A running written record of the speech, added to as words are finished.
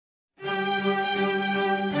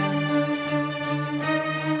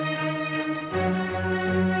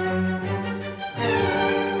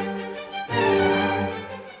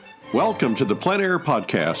Welcome to the PleinAir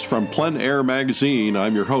Podcast from PleinAir Magazine.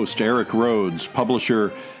 I'm your host, Eric Rhoads,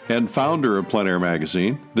 publisher and founder of PleinAir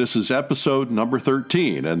Magazine. This is episode number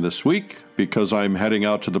 13, and this week, because I'm heading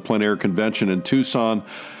out to the PleinAir convention in Tucson,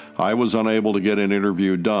 I was unable to get an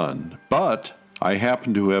interview done. But I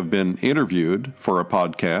happen to have been interviewed for a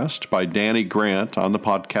podcast by Danny Grant on the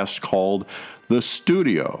podcast called The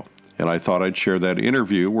Studio. And I thought I'd share that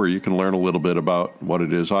interview where you can learn a little bit about what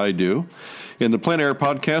it is I do. In the PleinAir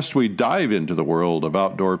Podcast, we dive into the world of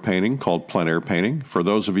outdoor painting called plein air painting. For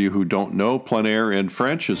those of you who don't know, plein air in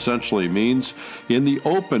French essentially means in the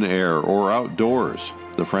open air or outdoors.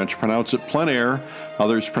 The French pronounce it plein air,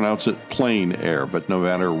 others pronounce it plein air, but no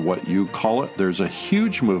matter what you call it, there's a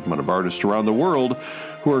huge movement of artists around the world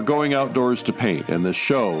who are going outdoors to paint, and this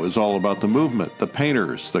show is all about the movement, the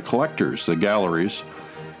painters, the collectors, the galleries,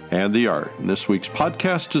 and the art. And this week's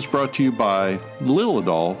podcast is brought to you by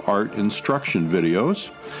Lilidol Art Instruction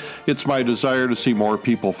Videos. It's my desire to see more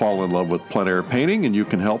people fall in love with plein air painting, and you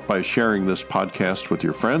can help by sharing this podcast with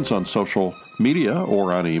your friends on social media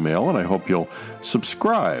or on email, and I hope you'll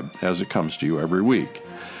subscribe as it comes to you every week.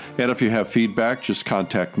 And if you have feedback, just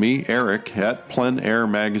contact me, Eric, at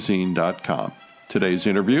pleinairmagazine.com. Today's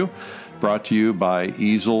interview brought to you by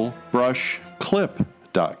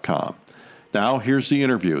easelbrushclip.com. Now, here's the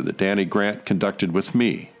interview that Danny Grant conducted with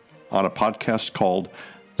me on a podcast called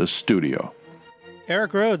The Studio.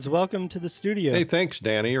 Eric Rhoads, welcome to the studio. Hey, thanks,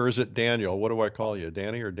 Danny. Or is it Daniel? What do I call you,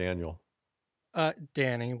 Danny or Daniel?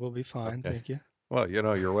 Danny will be fine, okay. Thank you. Well, you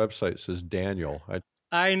know, your website says Daniel.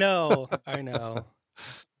 I know.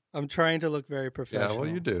 I'm trying to look very professional. Yeah, well,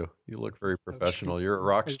 you do. You look very professional. You're a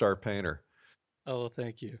rock star painter. Oh,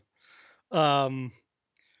 thank you. Well,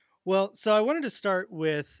 so I wanted to start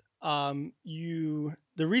with the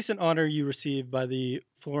recent honor you received by the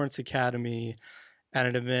Florence Academy at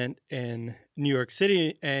an event in New York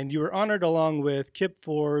City, and you were honored along with Kip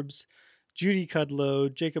Forbes, Judy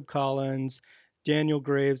Kudlow, Jacob Collins, Daniel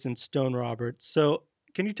Graves, and Stone Roberts. So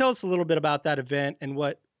can you tell us a little bit about that event and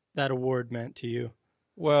what that award meant to you?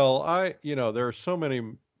 Well, there are so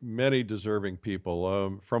many deserving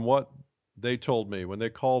people. From what they told me, when they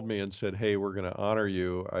called me and said, hey, we're going to honor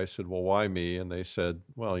you, I said, well, why me? And they said,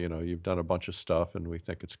 well, you've done a bunch of stuff and we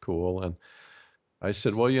think it's cool. And I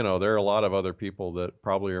said, well, there are a lot of other people that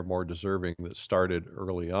probably are more deserving that started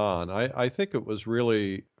early on. I think it was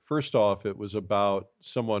really, first off, it was about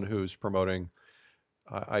someone who's promoting,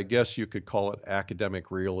 I guess you could call it academic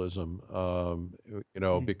realism,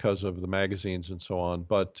 because of the magazines and so on.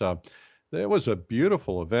 But it was a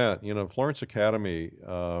beautiful event. Florence Academy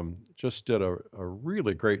just did a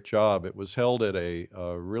really great job. It was held at a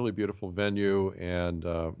really beautiful venue, and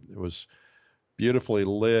it was beautifully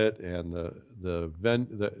lit, and the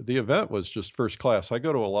event was just first class. I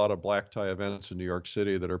go to a lot of black tie events in New York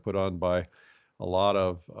City that are put on by a lot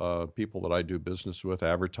of people that I do business with,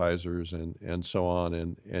 advertisers and so on,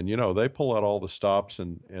 and they pull out all the stops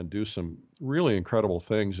and do some really incredible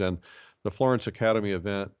things. And the Florence Academy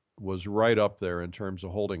event was right up there in terms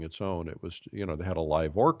of holding its own. It was, they had a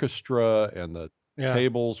live orchestra, and the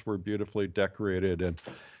tables were beautifully decorated, and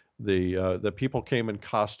the people came in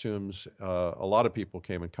costumes. A lot of people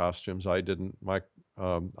came in costumes. I didn't. I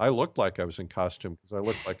looked like I was in costume because I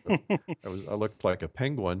looked like a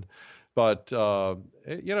penguin. But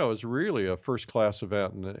it was really a first class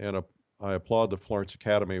event, and I applaud the Florence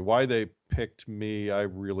Academy. Why they picked me, I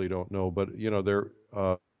really don't know. But they're.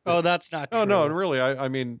 Oh, that's not true. No, really. I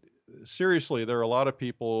mean, seriously, there are a lot of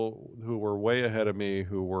people who were way ahead of me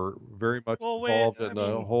who were very much involved in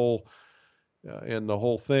the whole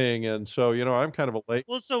thing, and so I'm kind of a late.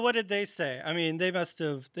 Well, so what did they say? I mean, they must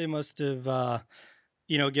have given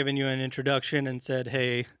you an introduction and said,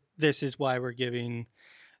 "Hey, this is why we're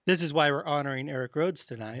honoring Eric Rhoads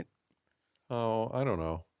tonight." Oh, I don't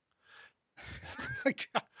know.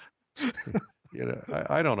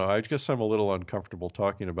 I don't know. I guess I'm a little uncomfortable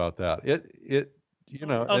talking about that.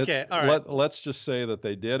 Okay, all right. Let's just say that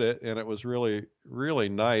they did it, and it was really, really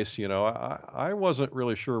nice. I wasn't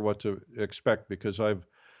really sure what to expect because I've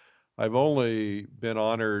only been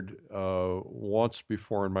honored once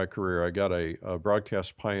before in my career. I got a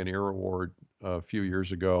Broadcast Pioneer Award a few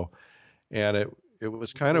years ago, and it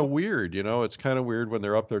was kind of weird. It's kind of weird when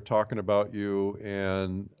they're up there talking about you,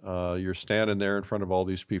 and you're standing there in front of all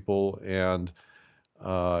these people, and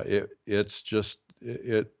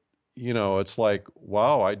it's like,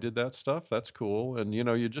 wow, I did that stuff. That's cool. And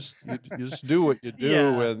you just do what you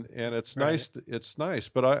do, and it's nice. It's nice.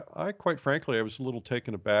 But I quite frankly, I was a little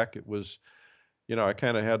taken aback. It was, I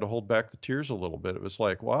kind of had to hold back the tears a little bit. It was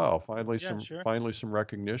like, wow, finally some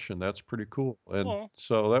recognition. That's pretty cool. And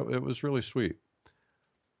so it was really sweet.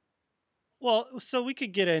 Well, so we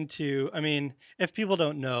could get into, I mean, if people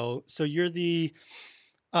don't know, so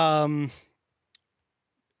um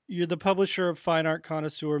you're the publisher of Fine Art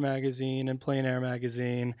Connoisseur magazine and Plein Air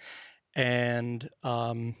magazine, and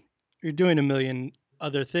you're doing a million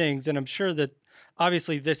other things. And I'm sure that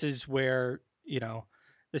obviously this is where,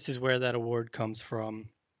 this is where that award comes from.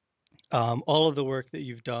 All of the work that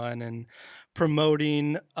you've done and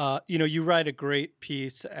promoting, you write a great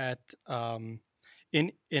piece at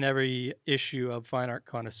in every issue of Fine Art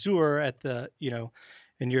Connoisseur at the,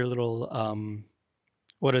 in your little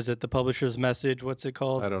what is it, the publisher's message? What's it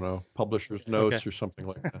called? I don't know, publisher's Okay. notes or something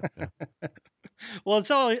like that. Yeah. Well,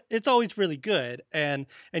 it's always really good, and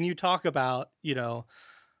um, you talk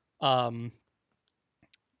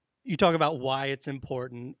about why it's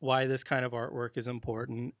important, why this kind of artwork is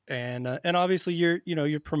important, and obviously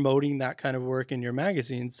you're promoting that kind of work in your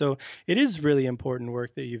magazine, so it is really important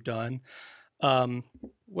work that you've done. Um,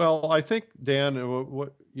 Well, I think Dan,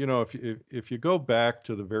 what if you go back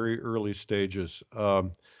to the very early stages,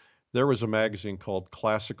 there was a magazine called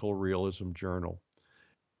Classical Realism Journal.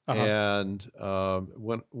 uh-huh. And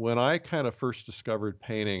when I kind of first discovered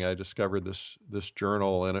painting, I discovered this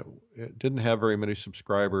journal, and it didn't have very many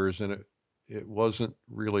subscribers, and it wasn't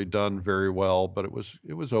really done very well, but it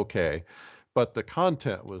was okay. But the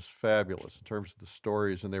content was fabulous in terms of the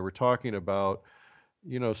stories, and they were talking about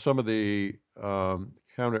some of the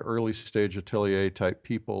kind of early stage atelier type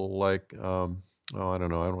people like oh, I don't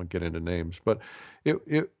know, I don't want to get into names, but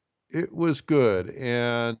it was good.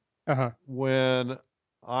 And Uh-huh. when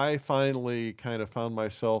I finally kind of found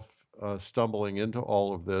myself stumbling into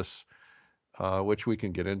all of this, which we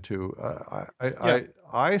can get into, Yeah.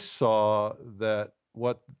 I saw that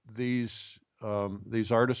what these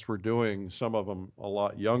these artists were doing, some of them a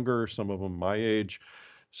lot younger, some of them my age,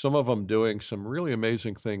 some of them doing some really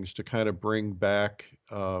amazing things to kind of bring back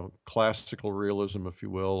classical realism, if you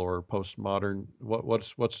will, or postmodern.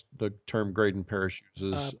 What's the term Graydon Parrish uh,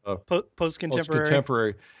 uses? Post Post contemporary.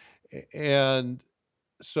 contemporary. And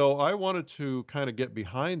so I wanted to kind of get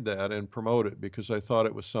behind that and promote it because I thought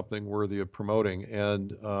it was something worthy of promoting.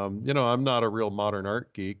 And I'm not a real modern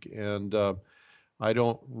art geek, and I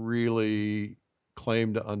don't really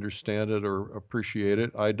claim to understand it or appreciate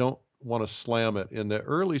it. I don't want to slam it. In the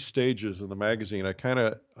early stages of the magazine, I kind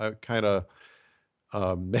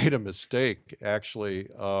of made a mistake. Actually,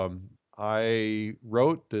 I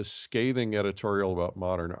wrote this scathing editorial about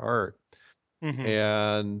modern art, Hmm.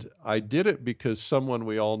 and I did it because someone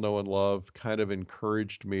we all know and love kind of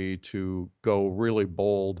encouraged me to go really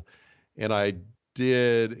bold. And I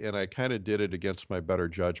did, and I kind of did it against my better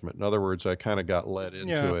judgment. In other words, I kind of got led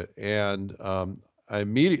into Yeah. it. And I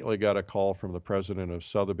immediately got a call from the president of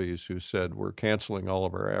Sotheby's who said, "We're canceling all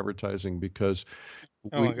of our advertising because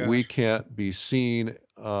Oh my we gosh. can't be seen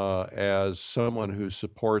as someone who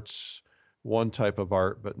supports one type of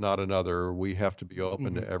art but not another. We have to be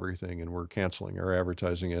open Hmm. to everything, and we're canceling our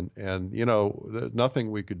advertising." And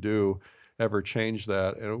nothing we could do ever changed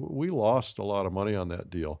that, and we lost a lot of money on that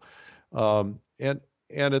deal.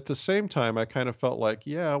 And at the same time, I kind of felt like,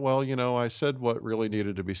 yeah, well, I said what really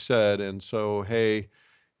needed to be said, and so hey,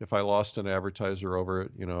 if I lost an advertiser over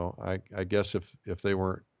it, I guess if they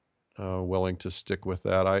weren't willing to stick with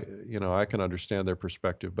that. I can understand their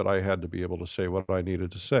perspective, but I had to be able to say what I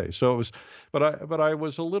needed to say. So it was, but I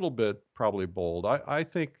was a little bit probably bold. I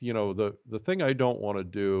think, the thing I don't want to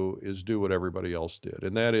do is do what everybody else did.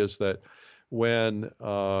 And that is that when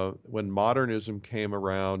modernism came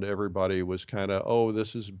around, everybody was kind of, oh,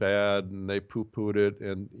 this is bad, and they poo-pooed it.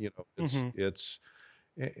 And, Hmm.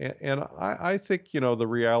 and I think, the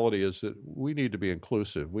reality is that we need to be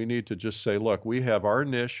inclusive. We need to just say, look, we have our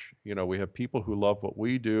niche. We have people who love what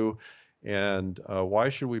we do, and why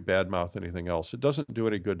should we badmouth anything else? It doesn't do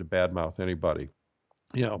any good to badmouth anybody.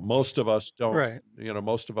 Most of us don't. Right.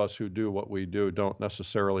 Most of us who do what we do don't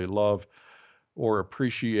necessarily love or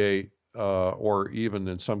appreciate, or even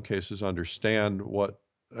in some cases understand what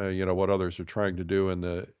others are trying to do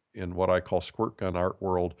in what I call squirt gun art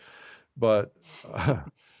world. But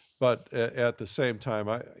but at the same time,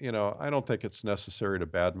 I don't think it's necessary to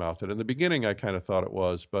badmouth it. In the beginning, I kind of thought it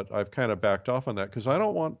was, but I've kind of backed off on that because I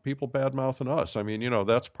don't want people badmouthing us. I mean,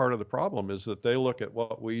 that's part of the problem is that they look at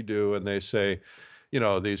what we do and they say,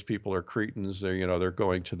 these people are cretins. They're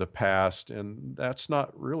going to the past, and that's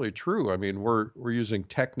not really true. I mean, we're using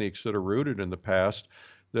techniques that are rooted in the past,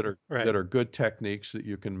 that are Right. that are good techniques that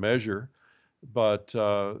you can measure, but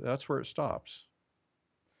that's where it stops.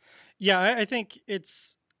 Yeah, I think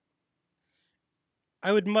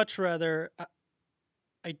I would much rather.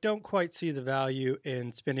 I don't quite see the value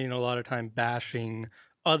in spending a lot of time bashing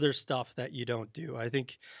other stuff that you don't do. I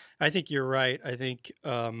think you're right. I think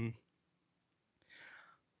well,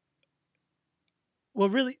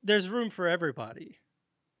 really, there's room for everybody,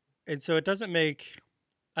 and so it doesn't make.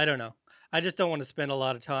 I don't know. I just don't want to spend a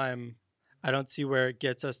lot of time. I don't see where it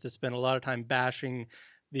gets us to spend a lot of time bashing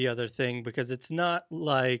the other thing because it's not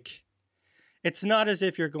as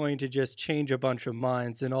if you're going to just change a bunch of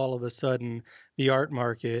minds and all of a sudden the art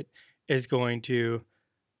market is going to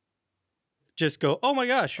just go, "Oh my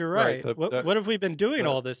gosh, you're Right. right. What have we been doing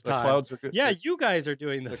all this The time? clouds are good. Yeah, you guys are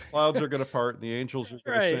doing The this." clouds are going to part and the angels are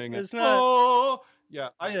going to Right. sing and It's not. oh yeah,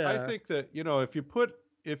 I Yeah. think that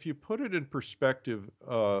if you put it in perspective,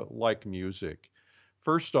 like music,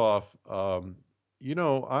 first off,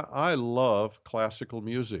 I love classical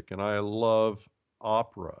music and I love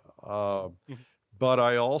opera, Mhm. but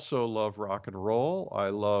I also love rock and roll.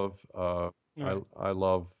 Right. I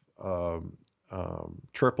love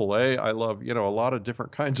AAA. I love, a lot of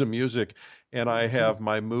different kinds of music, and I Mhm. have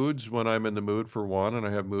my moods when I'm in the mood for one, and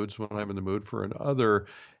I have moods when I'm in the mood for another.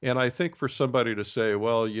 And I think for somebody to say,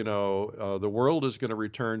 well, the world is going to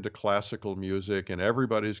return to classical music, and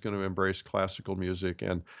everybody's going to embrace classical music,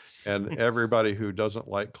 and everybody who doesn't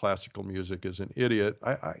like classical music is an idiot.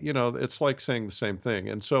 It's like saying the same thing.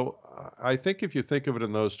 And so I think if you think of it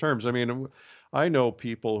in those terms, I mean, I know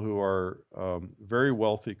people who are very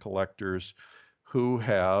wealthy collectors who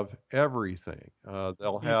have everything.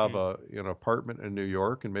 They'll have Mhm. an apartment in New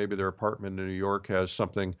York, and maybe their apartment in New York has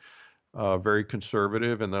something very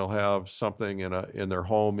conservative, and they'll have something in their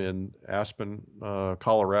home in Aspen,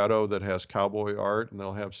 Colorado, that has cowboy art, and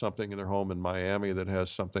they'll have something in their home in Miami that has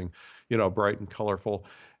something, bright and colorful,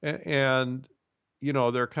 and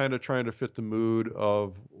they're kind of trying to fit the mood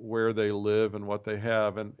of where they live and what they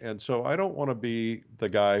have, and so I don't want to be the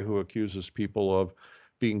guy who accuses people of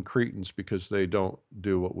being cretins because they don't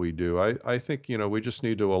do what we do. I think we just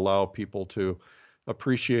need to allow people to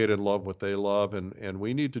appreciate and love what they love, and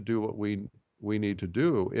we need to do what we need to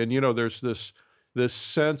do. And there's this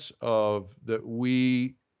sense of that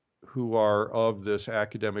we who are of this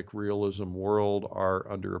academic realism world are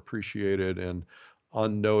underappreciated and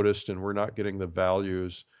unnoticed, and we're not getting the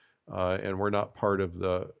values, and we're not part of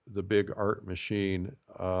the big art machine.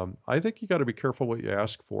 I think you got to be careful what you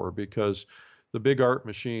ask for, because the big art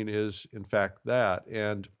machine is in fact that.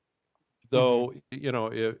 And Mhm. though,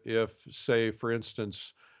 if say, for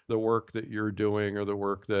instance, the work that you're doing or the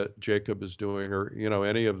work that Jacob is doing, or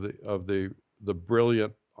any of the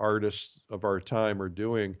brilliant artists of our time are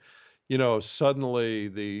doing, suddenly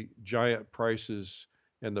the giant prices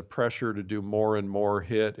and the pressure to do more and more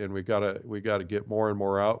hit, and we got to get more and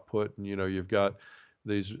more output, and you've got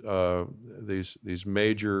these these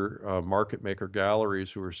major market maker galleries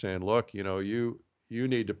who are saying, look, you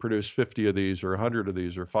need to produce 50 of these or 100 of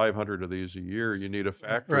these or 500 of these a year. You need a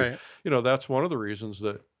factory. Right. That's one of the reasons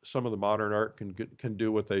that some of the modern art can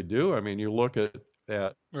do what they do. I mean, you look at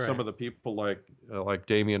some Right. of the people like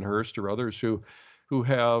Damien Hirst or others who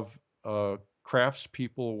have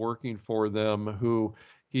craftspeople working for them, who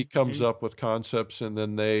he comes Mhm. up with concepts, and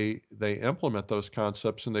then they implement those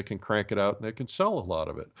concepts, and they can crank it out and they can sell a lot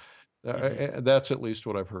of it. Mhm. That's at least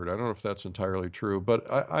what I've heard. I don't know if that's entirely true, but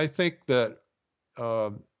I think that,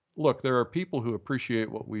 um, look, there are people who appreciate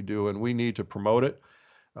what we do, and we need to promote it.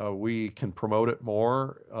 We can promote it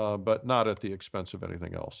more, but not at the expense of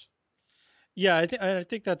anything else. Yeah, I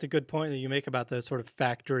think that's a good point that you make about the sort of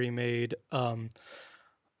factory made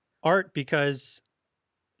art because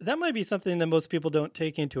that might be something that most people don't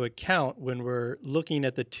take into account when we're looking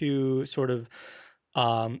at the two sort of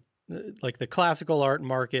um, like the classical art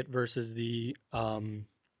market versus the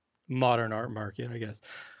modern art market, I guess.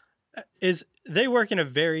 Is they work in a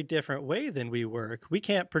very different way than we work. We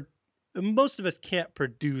can't most of us can't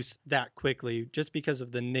produce that quickly just because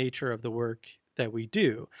of the nature of the work that we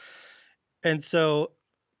do. And so,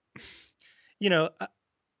 you know,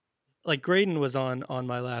 like Graydon was on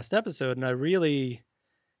my last episode, and I really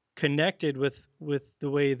connected with the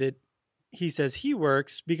way that he says he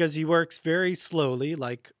works because he works very slowly,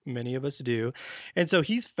 like many of us do. And so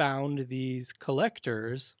he's found these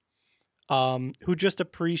collectors who just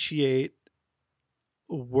appreciate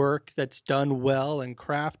work that's done well and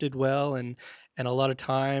crafted well, and a lot of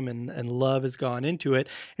time and love has gone into it.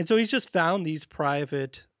 And so he's just found these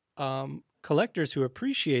private collectors who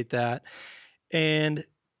appreciate that, and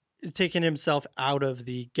taken himself out of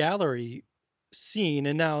the gallery scene.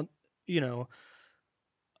 And now, you know,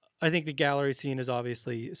 I think the gallery scene is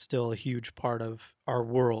obviously still a huge part of our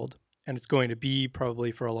world, and it's going to be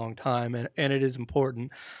probably for a long time, and it is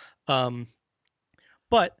important. Um,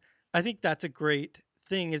 but I think that's a great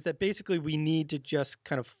thing, is that basically we need to just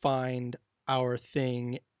kind of find our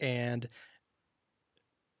thing and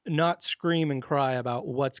not scream and cry about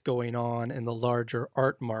what's going on in the larger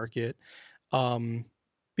art market, um,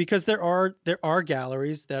 because there are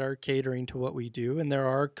galleries that are catering to what we do, and there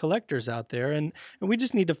are collectors out there, and we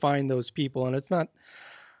just need to find those people. And it's not,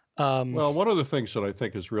 um, Well, one of the things that I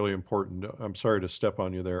think is really important, I'm sorry to step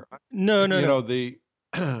on you there. no, no, You no, know, the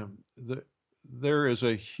there is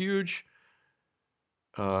a huge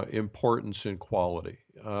importance in quality.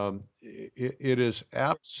 It is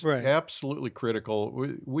right, absolutely critical.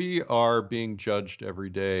 We are being judged every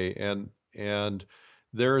day, and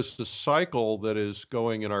there is a cycle that is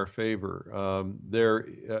going in our favor.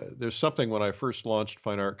 There's something when I first launched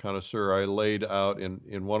Fine Art Connoisseur, I laid out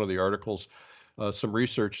in one of the articles some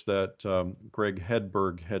research that Greg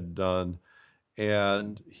Hedberg had done,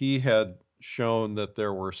 and he had shown that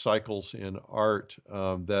there were cycles in art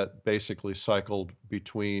that basically cycled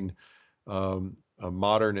between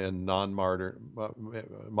modern and non-modern,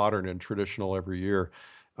 modern and traditional every year.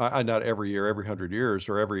 Not every year, every 100 years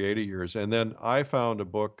or every 80 years. And then I found a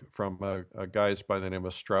book from guys by the name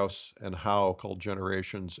of Strauss and Howe called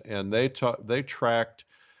Generations, and they tracked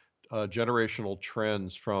generational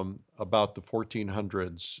trends from about the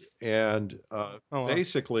 1400s. And oh wow,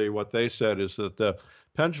 basically, what they said is that the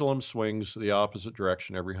pendulum swings the opposite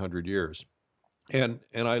direction every 100 years. And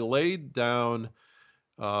I laid down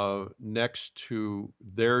next to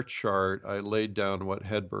their chart, I laid down what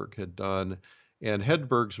Hedberg had done. And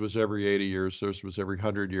Hedberg's was every 80 years, theirs was every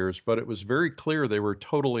 100 years, but it was very clear they were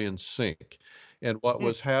totally in sync. And what hmm,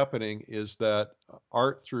 was happening is that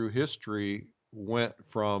art through history went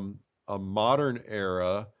from a modern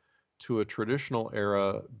era to a traditional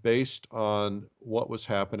era based on what was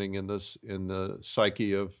happening in the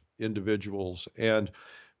psyche of individuals. And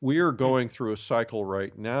we are hmm, going through a cycle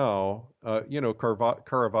right now.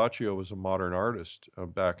 Caravaggio was a modern artist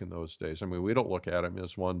back in those days. I mean, we don't look at him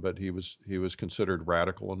as one, but he was considered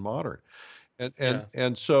radical and modern. And and yeah,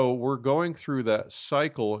 and so we're going through that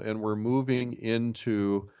cycle, and we're moving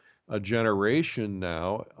into a generation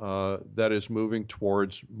now that is moving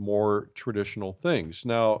towards more traditional things.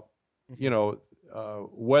 Now, you hmm, know,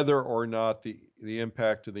 whether or not the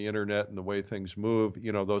impact of the internet and the way things move,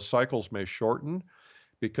 those cycles may shorten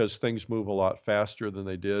because things move a lot faster than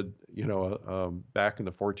they did, back in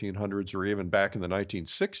the 1400s or even back in the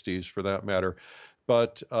 1960s for that matter.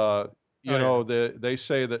 But oh yeah, they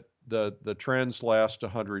say that the trends last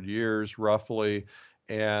 100 years roughly,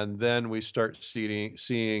 and then we start seeing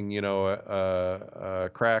a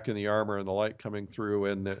crack in the armor and the light coming through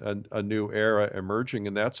and a new era emerging.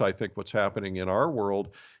 And that's, I think, what's happening in our world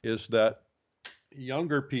is that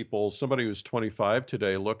younger people, somebody who's 25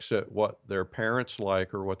 today, looks at what their parents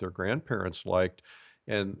like or what their grandparents liked,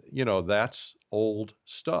 and that's old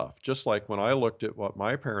stuff. Just like when I looked at what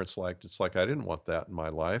my parents liked, it's like I didn't want that in my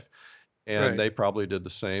life, and right, they probably did the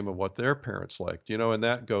same of what their parents liked, and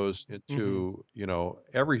that goes hmm, into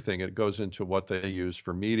everything. It goes into what they use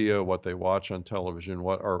for media, what they watch on television,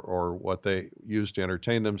 or what they use to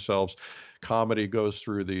entertain themselves. Comedy goes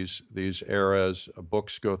through these eras,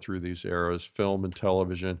 books go through these eras, film and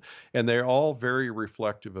television, and they're all very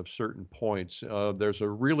reflective of certain points. There's a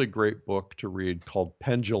really great book to read called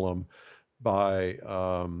Pendulum by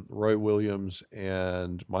Roy Williams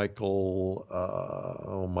and Michael.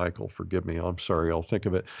 Michael, forgive me. I'm sorry. I'll think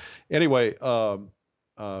of it. Anyway,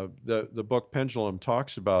 the book Pendulum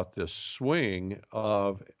talks about this swing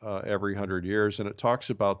of every 100 years, and it talks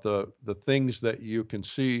about the things that you can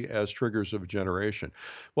see as triggers of a generation.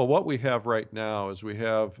 Well, what we have right now is we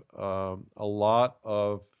have a lot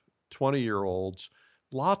of 20-year-olds.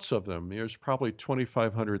 Lots of them. There's probably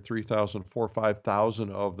 2,500, 3,000, 4,000,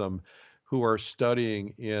 5,000 of them who are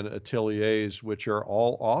studying in ateliers, which are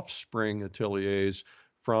all offspring ateliers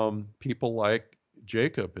from people like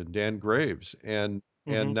Jacob and Dan Graves. And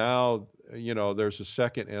hmm, now, there's a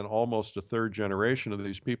second and almost a third generation of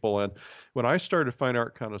these people. And when I started Fine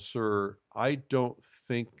Art Connoisseur, I don't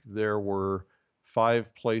think there were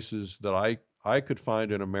five places that I could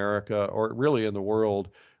find in America or really in the world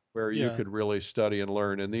where you yeah. could really study and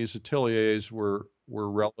learn. And these ateliers were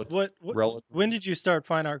What when relatively. did you start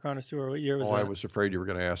Fine Art Connoisseur? What year was Oh, I that? was afraid you were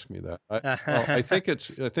going to ask me that. Well, I think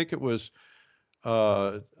it was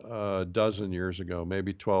a dozen years ago,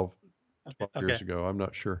 maybe 12 Okay. years ago. I'm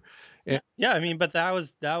not sure. Yeah, And yeah. I mean, but that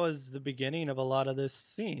was the beginning of a lot of this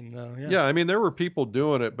scene, though. Yeah. yeah, I mean, there were people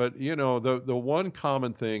doing it, but the one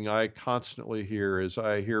common thing I constantly hear is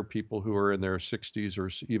I hear people who are in their 60s or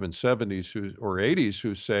even 70s or 80s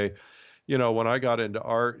who say, when I got into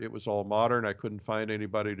art, it was all modern. I couldn't find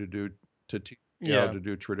anybody to teach me how Yeah. to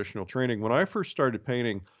do traditional training. When I first started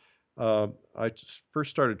painting, I first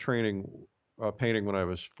started training. painting when I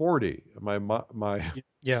was 40. My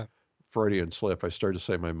Yeah. Freudian slip. I started to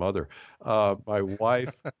say my mother. My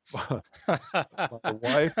wife, my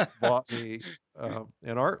wife bought me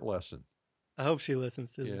an art lesson. I hope she listens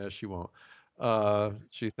to this. Yeah, she won't.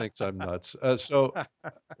 She thinks I'm nuts. So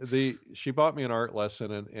she bought me an art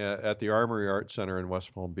lesson at the Armory Art Center in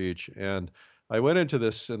West Palm Beach, and I went into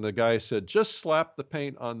this, and the guy said, "Just slap the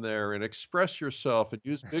paint on there and express yourself and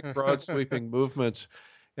use big, broad, sweeping movements."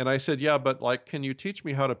 And I said, "Yeah, but like, can you teach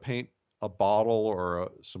me how to paint a bottle or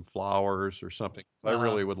some flowers or something? I Uh-huh.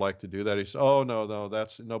 really would like to do that." He said, "Oh no, no,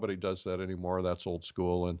 that's nobody does that anymore. That's old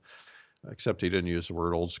school." And except he didn't use the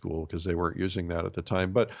word old school because they weren't using that at the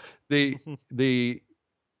time. But the the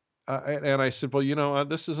and I said, well,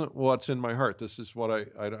 this isn't what's in my heart. This is what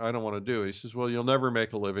I don't want to do. He says, well, you'll never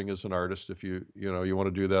make a living as an artist if you want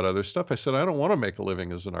to do that other stuff. I said, I don't want to make a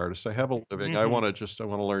living as an artist. I have a living. Mhm. I want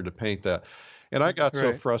to learn to paint that. And I got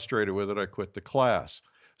so Right. frustrated with it, I quit the class.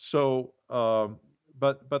 So,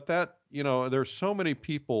 but that, there's so many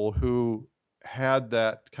people who had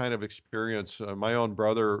that kind of experience. My own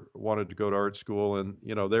brother wanted to go to art school, and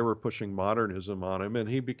they were pushing modernism on him, and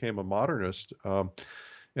he became a modernist.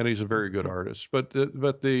 And he's a very good Mhm. artist. But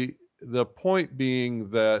the point being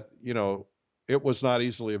that it was not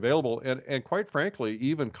easily available, and quite frankly,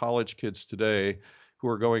 even college kids today who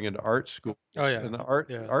are going into art schools, Oh yeah. and the art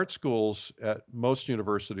Yeah. art schools at most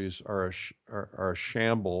universities are a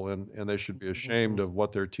shamble, and they should be ashamed Mhm. of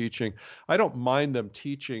what they're teaching. I don't mind them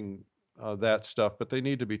teaching that stuff, but they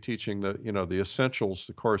need to be teaching the essentials,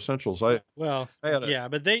 the core essentials. Well, I had a yeah,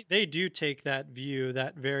 but they do take that view,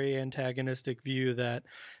 that very antagonistic view that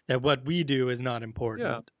what we do is not Yeah.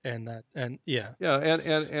 important, and yeah. Yeah,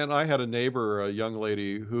 and I had a neighbor, a young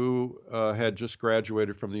lady who had just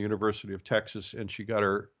graduated from the University of Texas, and she got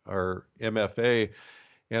her MFA.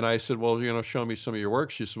 And I said, well, show me some of your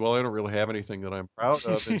work. She said, well, I don't really have anything that I'm proud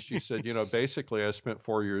of. And she said, basically, I spent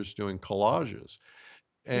 4 years doing collages.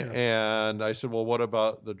 Yeah. And I said, well, what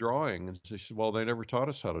about the drawing? And she said, well, they never taught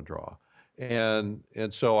us how to draw. And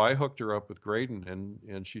so I hooked her up with Graydon,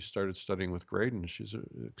 and she started studying with Graydon. She's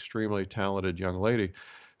an extremely talented young lady.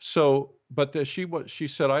 So, but she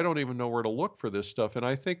said, I don't even know where to look for this stuff. And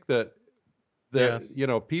I think that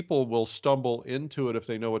Yeah. people will stumble into it if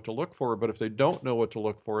they know what to look for, but if they don't know what to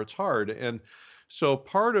look for, it's hard. And so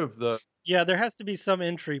part of the Yeah, there has to be some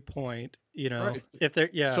entry point, right. if there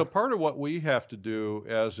So yeah. part of what we have to do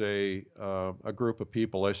as a group of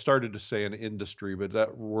people, I started to say an industry, but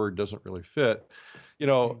that word doesn't really fit.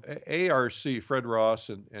 Mhm. ARC, Fred Ross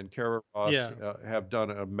and Kara Ross Yeah. have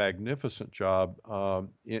done a magnificent job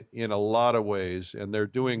in a lot of ways, and they're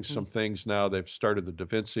doing Mhm. some things now. They've started the Da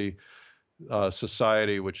Vinci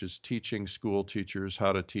society, which is teaching school teachers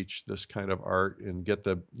how to teach this kind of art and get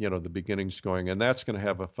the beginnings going, and that's going to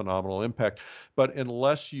have a phenomenal impact. But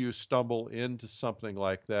unless you stumble into something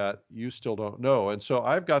like that, you still don't know. And so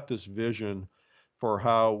I've got this vision for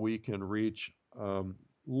how we can reach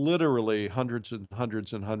literally hundreds and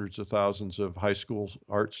hundreds and hundreds of thousands of high school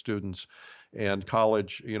art students and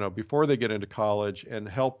college, before they get into college, and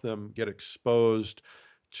help them get exposed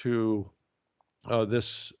to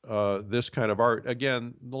this kind of art.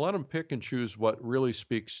 Again, let them pick and choose what really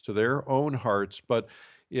speaks to their own hearts. But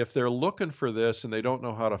if they're looking for this and they don't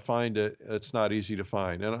know how to find it, it's not easy to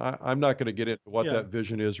find. And I'm not going to get into what Yeah. that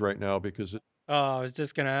vision is right now because Oh, I was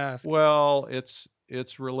just gonna ask. well,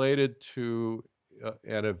 it's related to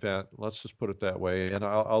an event. Let's just put it that way, and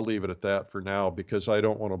I'll leave it at that for now because I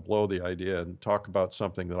don't want to blow the idea and talk about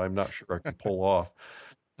something that I'm not sure I can pull off.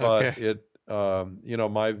 But Okay.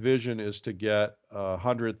 my vision is to get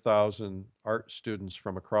 100,000 art students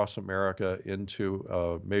from across America into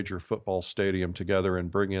a major football stadium together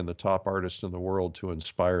and bring in the top artists in the world to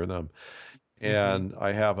inspire them. Mhm. And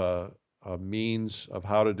I have a means of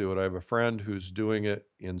how to do it. I have a friend who's doing it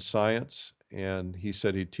in science, and he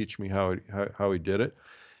said he'd teach me how he did it.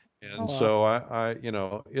 Oh And wow.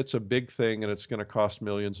 so it's a big thing, and it's going to cost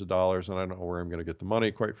millions of dollars, and I don't know where I'm going to get the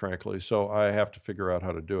money, quite frankly. So I have to figure out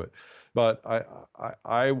how to do it. But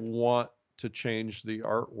I want to change the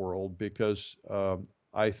art world because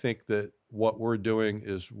I think that what we're doing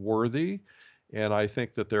is worthy, and I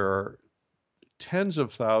think that there are tens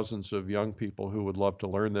of thousands of young people who would love to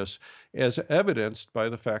learn this, as evidenced by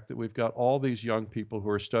the fact that we've got all these young people who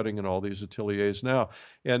are studying in all these ateliers now.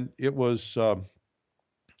 And it was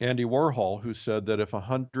Andy Warhol who said that if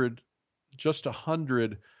just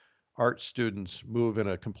 100 art students move in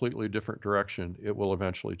a completely different direction, it will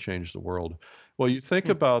eventually change the world. Well, you think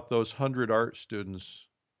Hmm. about those 100 art students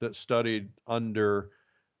that studied under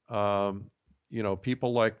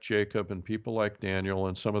people like Jacob and people like Daniel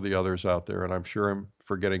and some of the others out there, and I'm sure I'm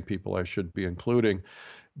forgetting people I should be including.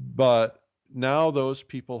 But now those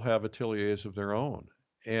people have ateliers of their own,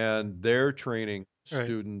 and they're training Right.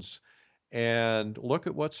 students. And look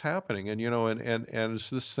at what's happening. And and as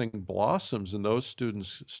this thing blossoms, and those students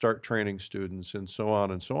start training students, and so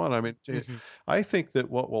on and so on. I mean, Mm-hmm. I think that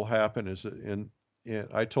what will happen is that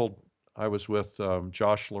I was with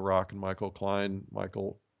Josh LaRock and Michael Klein.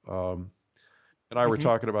 Michael and I were Mm-hmm.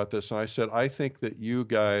 talking about this, and I said, I think that you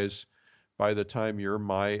guys, by the time you're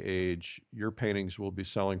my age, your paintings will be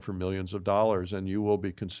selling for millions of dollars, and you will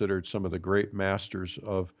be considered some of the great masters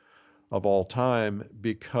of all time,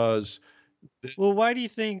 Well, why do you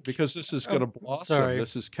think? because this is going to blossom. Sorry.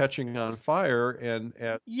 This is catching on fire, and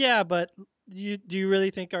Yeah, but do you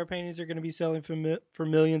really think our paintings are going to be selling for for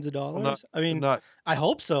millions of well, not dollars? I mean, not I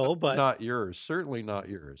hope so, but not yours. Certainly not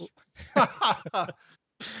yours.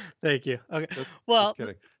 thank you. Okay. Just Well,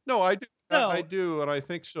 kidding. No, I do. I no. do, and I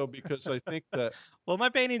think so because I think that, Well, my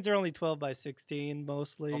paintings are only 12 by 16, well,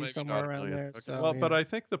 mostly maybe somewhere not a around million. there. Okay. So Well, you but know, I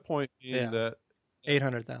think the point being yeah, that,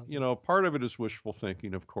 800,000. part of it is wishful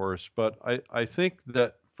thinking, of course, but I think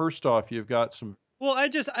that first off, you've got some. Well,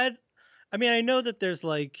 I mean, I know that there's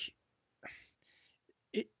like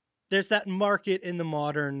it, there's that market in the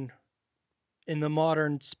modern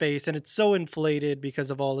space, and it's so inflated because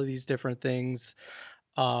of all of these different things.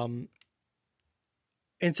 Um,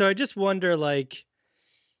 and so I just wonder, like,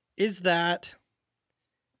 is that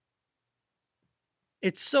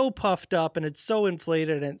it's so puffed up and it's so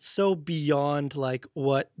inflated and it's so beyond like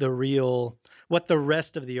what the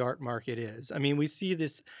rest of the art market is. I mean, we see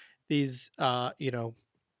these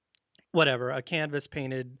whatever, a canvas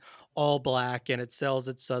painted all black and it sells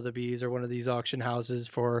at Sotheby's or one of these auction houses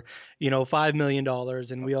for, $5 million,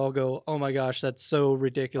 and we all go, "Oh my gosh, that's so I,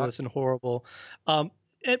 ridiculous and horrible."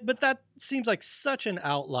 But that seems like such an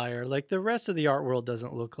outlier. Like the rest of the art world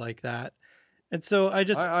doesn't look like that. And so I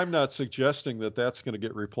just I'm not suggesting that that's going to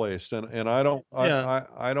get replaced, and I don't yeah,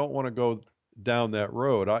 I don't want to go down that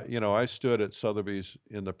road. I stood at Sotheby's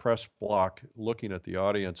in the press block looking at the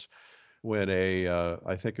audience when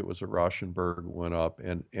I think it was a Rauschenberg went up,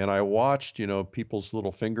 and I watched, people's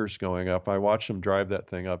little fingers going up. I watched them drive that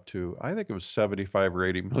thing up to, I think it was 75 or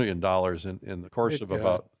 80 million dollars in the course good of God.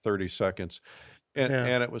 about 30 seconds. And Yeah.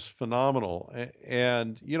 and it was phenomenal.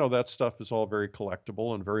 And that stuff is all very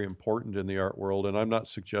collectible and very important in the art world, and I'm not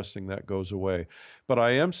suggesting that goes away. But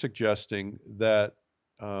I am suggesting that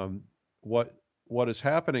um, what what is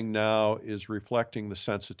happening now is reflecting the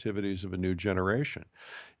sensitivities of a new generation.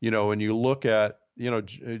 When you look at,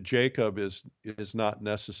 Jacob is not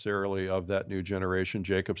necessarily of that new generation.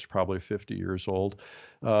 Jacob's probably 50 years old.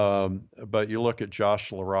 But you look at Josh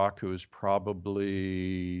LaRock, who is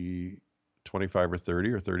probably 25 or 30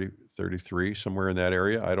 or 33, somewhere in that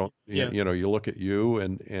area. I don't, Yeah. you look at you,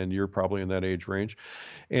 and you're probably in that age range.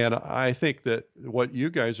 And I think that what you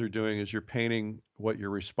guys are doing is you're painting what you're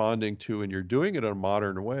responding to, and you're doing it in a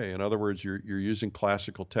modern way. In other words, you're using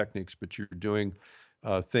classical techniques, but you're doing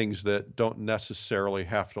things that don't necessarily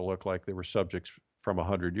have to look like they were subjects from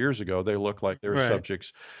 100 years ago. They look like they're Right.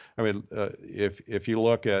 subjects. I mean, if you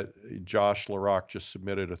look at Josh LaRock just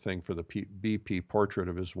submitted a thing for the BP portrait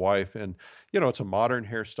of his wife, and it's a modern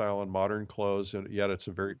hairstyle and modern clothes, and yet it's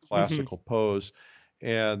a very Hmm. classical pose,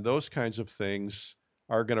 and those kinds of things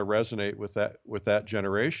are going to resonate with that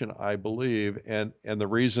generation, I believe, and the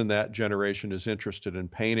reason that generation is interested in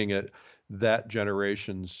painting it, that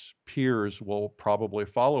generation's peers will probably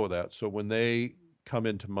follow that. So when they come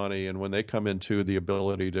into money, and when they come into the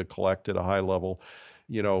ability to collect at a high level,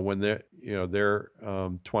 when they're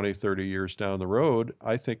 20, 30 years down the road,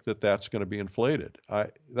 I think that that's going to be inflated.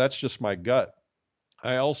 That's just my gut.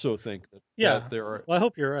 I also think that Yeah. there are Well, I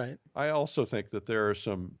hope you're right. I also think that there are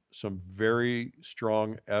some very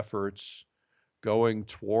strong efforts going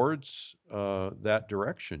towards that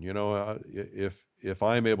direction. If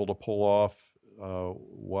I'm able to pull off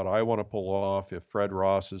what I want to pull off, if Fred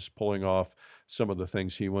Ross is pulling off some of the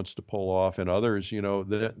things he wants to pull off, and others,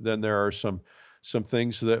 then there are some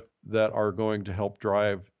things that are going to help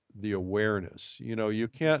drive the awareness. You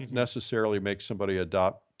can't Hmm. necessarily make somebody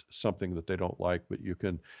adopt something that they don't like, but you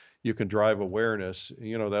can drive awareness.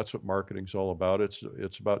 That's what marketing's all about.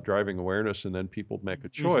 It's about driving awareness, and then people make a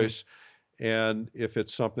Hmm. choice, and if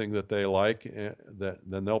it's something that they like,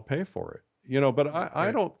 then they'll pay for it. But I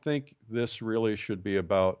Right. don't think this really should be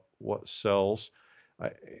about what sells.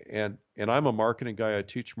 I, and I'm a marketing guy. I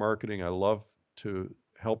teach marketing. I love to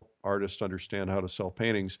help artists understand how to sell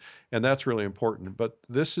paintings, and that's really important. But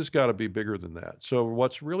this has got to be bigger than that. So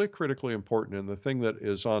what's really critically important, and the thing that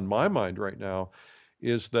is on my mind right now,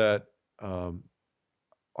 is that um,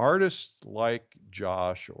 artists like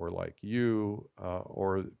Josh or like you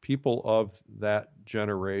or people of that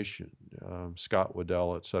generation, Scott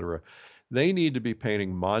Waddell, et cetera, they need to be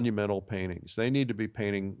painting monumental paintings. They need to be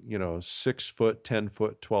painting, 6 foot, 10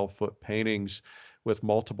 foot, 12 foot paintings with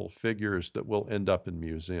multiple figures that will end up in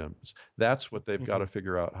museums. That's what they've got Hmm. to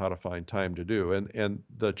figure out how to find time to do. And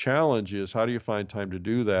the challenge is, how do you find time to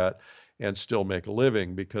do that and still make a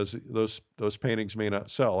living? Because those paintings may not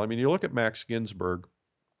sell. I mean, you look at Max Ginsburg.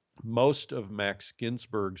 Most of Max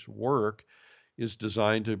Ginsburg's work is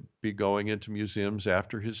designed to be going into museums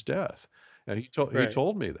after his death. And he Right.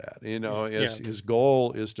 told me that, as Yeah. his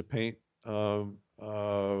goal is to paint um,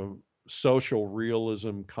 uh, social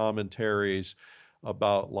realism commentaries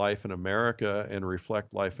about life in America and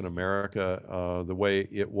reflect life in America the way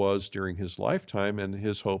it was during his lifetime. And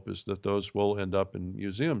his hope is that those will end up in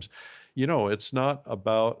museums. It's not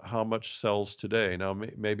about how much sells today. Now,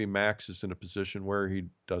 maybe Max is in a position where he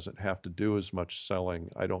doesn't have to do as much selling.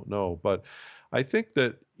 I don't know. But I think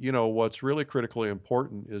that, what's really critically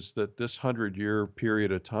important is that this 100-year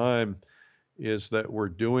period of time is that we're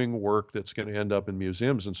doing work that's going to end up in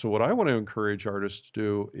museums. And so what I want to encourage artists to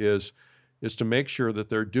do is to make sure that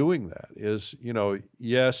they're doing that.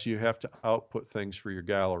 Yes, you have to output things for your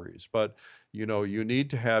galleries, but you need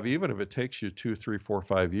to have, even if it takes you 2, 3, 4,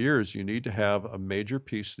 5 years, you need to have a major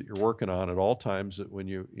piece that you're working on at all times, that when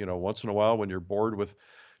once in a while when you're bored with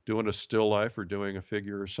doing a still life or doing a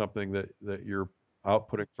figure or something that you're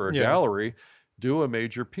outputting for a Yeah. gallery, do a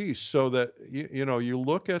major piece, so that you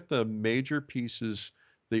look at the major pieces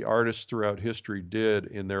the artists throughout history did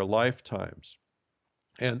in their lifetimes,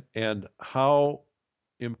 and how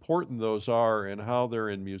important those are, and how they're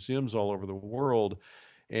in museums all over the world.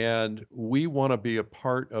 And we want to be a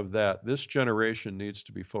part of that. This generation needs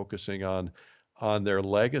to be focusing on their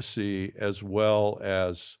legacy, as well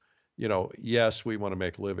as, yes, we want to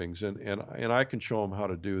make livings, and I can show them how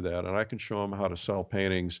to do that, and I can show them how to sell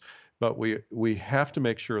paintings, but we have to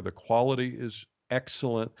make sure the quality is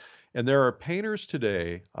excellent. And there are painters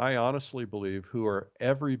today, I honestly believe, who are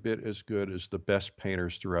every bit as good as the best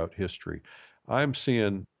painters throughout history. I'm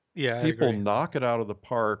seeing Yeah, I people agree. knock it out of the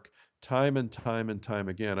park time and time and time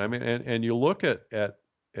again. I mean, and you look at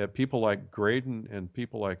people like Graydon and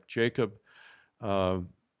people like Jacob, um,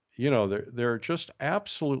 they're just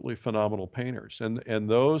absolutely phenomenal painters. And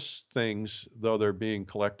those things, though they're being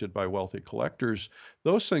collected by wealthy collectors,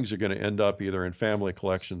 those things are going to end up either in family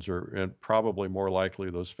collections, and probably more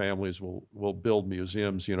likely those families will build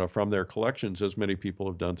museums, from their collections, as many people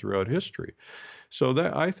have done throughout history. So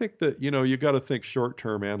that, I think that, you got to think short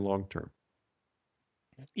term and long term.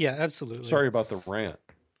 Yeah, absolutely. Sorry about the rant.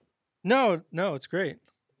 No, no, it's great.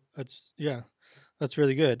 That's yeah, that's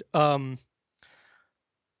really good.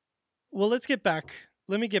 Well,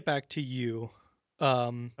 let me get back to you.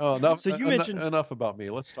 Um, Oh, so you mentioned enough about me.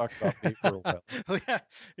 Let's talk about me for a while. oh, yeah,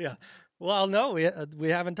 yeah. Well, no, we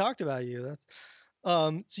haven't talked about you. That's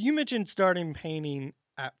so you mentioned starting painting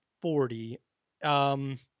at 40.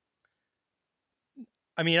 Um,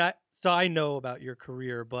 I mean, I know about your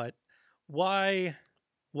career, but why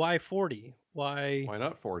why 40? Why Why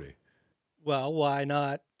not 40? why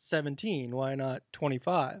not 17? Why not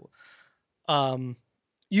 25? Um,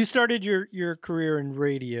 you started your career in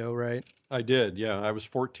radio, right? I did, yeah. I was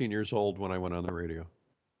 14 years old when I went on the radio.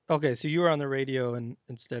 Okay, so you were on the radio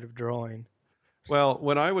instead of drawing. Well,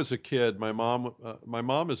 when I was a kid, my mom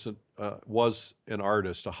was an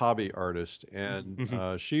artist, a hobby artist, and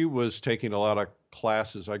Hmm. she was taking a lot of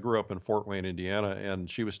classes. I grew up in Fort Wayne, Indiana, and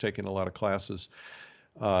she was taking a lot of classes.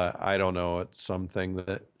 I don't know, it's something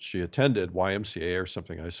that she attended, YMCA or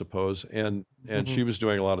something, I suppose, and Hmm. she was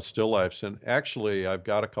doing a lot of still lifes. And actually, I've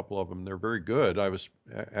got a couple of them. They're very good. I was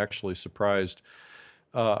actually surprised.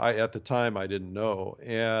 At the time I didn't know,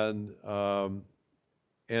 and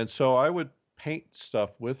so I would paint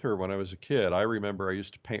stuff with her when I was a kid. I remember I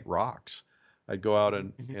used to paint rocks. I'd go out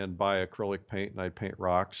Hmm. and buy acrylic paint, and I'd paint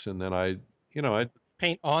rocks, and then I'd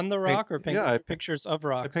Paint on the paint. rock or paint Yeah, pictures of I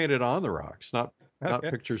rocks? painted on the rocks, not Okay.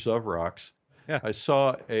 pictures of rocks. Yeah. I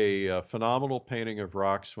saw a phenomenal painting of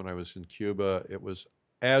rocks when I was in Cuba. It was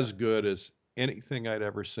as good as anything I'd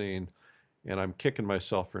ever seen, and I'm kicking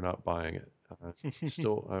myself for not buying it.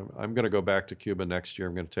 Still, I'm going to go back to Cuba next year.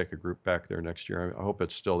 I'm going to take a group back there next year. I hope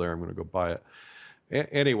it's still there. I'm going to go buy it.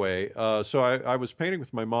 Anyway, so I was painting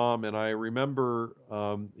with my mom, and I remember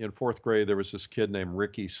in fourth grade there was this kid named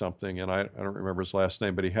Ricky something, and I don't remember his last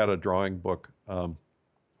name, but he had a drawing book,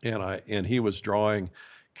 and he was drawing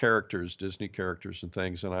characters, Disney characters and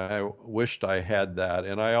things, and I wished I had that.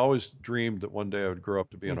 And I always dreamed that one day I would grow up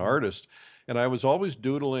to be an Hmm. artist, and I was always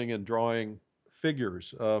doodling and drawing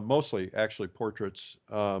figures, mostly actually portraits,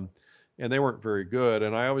 and they weren't very good.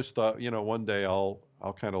 And I always thought, one day I'll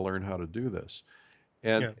kind of learn how to do this.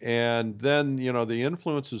 Yeah. And then, the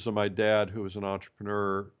influences of my dad, who was an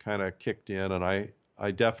entrepreneur, kind of kicked in, and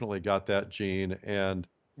I definitely got that gene. And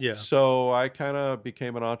Yeah. so I kind of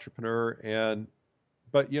became an entrepreneur.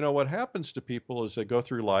 But what happens to people is they go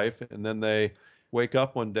through life and then they wake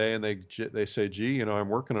up one day and they say, "Gee, I'm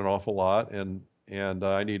working an awful lot, and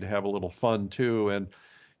I need to have a little fun too." And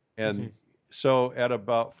Hmm. so at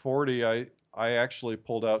about 40, I actually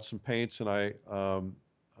pulled out some paints, and I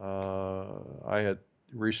had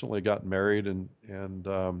recently gotten married,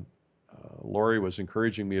 and Lori was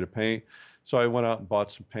encouraging me to paint. So I went out and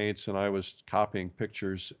bought some paints, and I was copying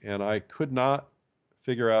pictures, and I could not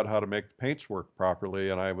figure out how to make the paints work properly.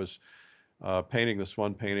 And I was painting this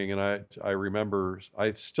one painting, and I remember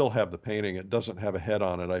I still have the painting. It doesn't have a head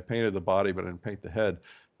on it. I painted the body, but I didn't paint the head.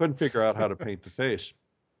 Couldn't figure out how to paint the face.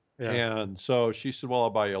 Yeah. And so she said, "Well, I'll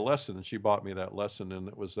buy you a lesson." And she bought me that lesson, and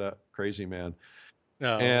it was that Crazy Man.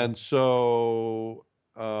 Oh. And so,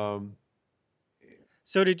 um,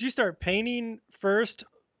 So did you start painting first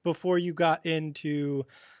before you got into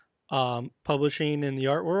publishing in the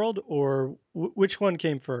art world, or which one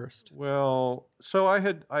came first? well, so I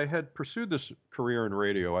had pursued this career in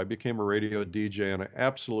radio. I became a radio DJ, and I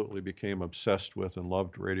absolutely became obsessed with and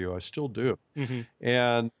loved radio. I still do. Hmm.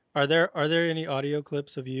 And Are there any audio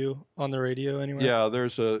clips of you on the radio anywhere? yeah,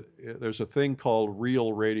 there's a thing called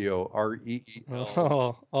Real Radio, REEL,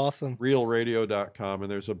 Oh, awesome. realradio.com,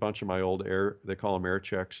 and there's a bunch of my old air, they call them air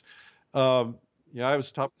checks. Um, yeah, I was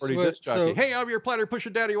a top 40 So, disc jockey. so Hey, I'm your planner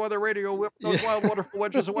pushing daddy weather radio, whip those yeah, wild, wonderful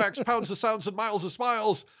wedges of wax, pounds of sounds and miles of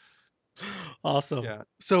smiles. awesome. Yeah.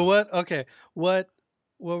 So what? Okay, what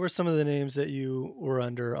what were some of the names that you were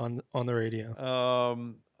under on the radio?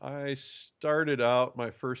 I started out,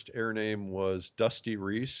 my first air name was Dusty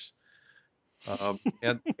Reese.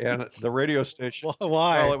 And the radio station, well,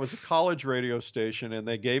 Why? it was a college radio station, and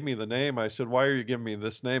they gave me the name. I said, "Why are you giving me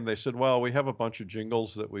this name?" They said, "Well, we have a bunch of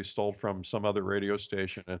jingles that we stole from some other radio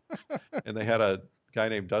station, and they had a guy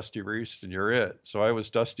named Dusty Reese, and you're it." So I was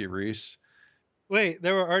Dusty Reese. Wait,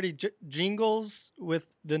 there were already jingles with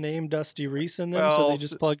the name Dusty Reese in them, so Well, they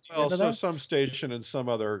just plugged you into so that? some station in some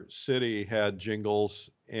other city had jingles,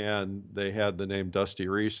 and they had the name Dusty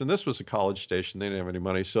Reese, and this was a college station. They didn't have any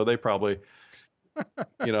money, so they probably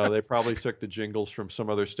took the jingles from some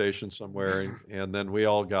other station somewhere, and then we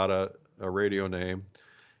all got a radio name.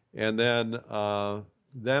 And then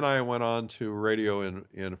I went on to radio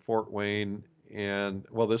in Fort Wayne, and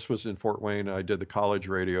well, this was in Fort Wayne. I did the college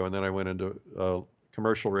radio, and then I went into a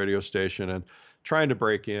commercial radio station and trying to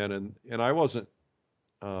break in, and I was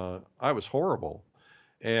horrible.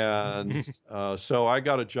 And so I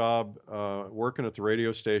got a job working at the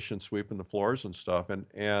radio station, sweeping the floors and stuff.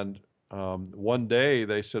 And one day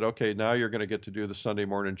they said, "Okay, now you're going to get to do the Sunday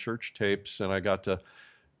morning church tapes." And I got to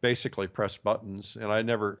basically press buttons. And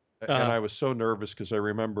uh, I was so nervous because I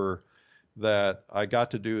remember that I got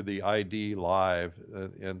to do the ID live,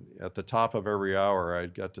 and at the top of every hour, I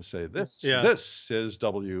got to say, "This yeah. this is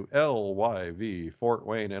WLYV Fort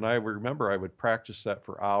Wayne," and I remember I would practice that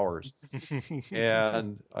for hours,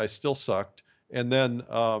 and I still sucked. And then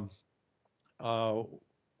uh,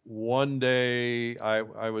 one day I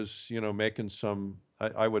was, making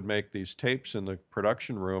I would make these tapes in the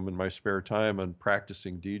production room in my spare time and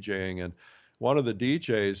practicing DJing. And one of the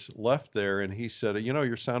DJs left there and he said,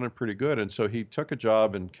 "You're sounding pretty good." And so he took a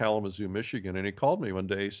job in Kalamazoo, Michigan, and he called me one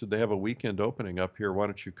day. He said, "They have a weekend opening up here. Why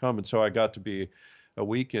don't you come?" And so I got to be a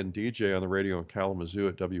weekend DJ on the radio in Kalamazoo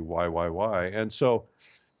at WYYY. And so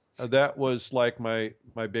that was like my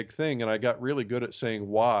big thing, and I got really good at saying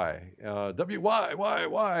why, why,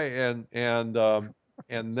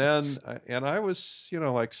 and I was,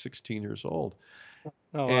 like 16 years old.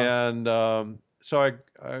 Oh wow. And so I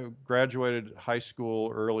graduated high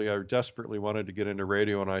school early. I desperately wanted to get into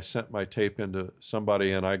radio, and I sent my tape into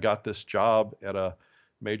somebody, and I got this job at a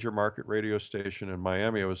major market radio station in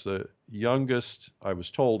Miami. I was the youngest, I was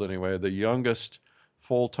told anyway, the youngest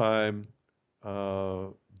full-time uh,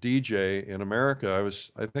 DJ in America.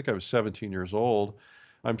 I think I was 17 years old.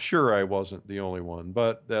 I'm sure I wasn't the only one,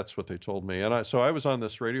 but that's what they told me. So I was on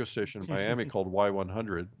this radio station in Miami called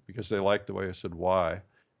Y100 because they liked the way I said Y.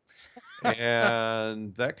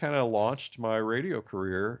 And that kind of launched my radio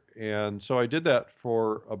career. And so I did that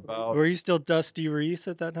for about, Were you still Dusty Reese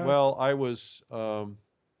at that time? well, I was,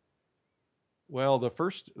 well, the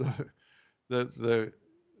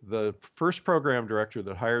the first program director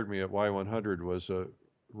that hired me at Y100 was a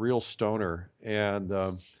real stoner, and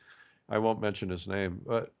I won't mention his name,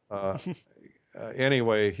 but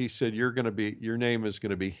anyway, he said, your name is going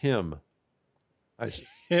to be him. I said,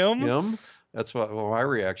 Him? him? That's what well, my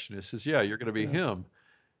reaction is. He says, yeah, you're going to be Yeah. him.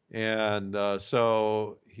 And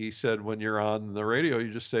so he said, when you're on the radio,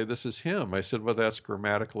 you just say, this is him. I said, well, that's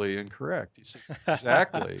grammatically incorrect. He said,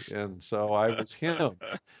 exactly. And so I was him.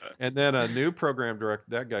 And then a new program director,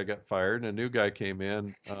 that guy got fired, and a new guy came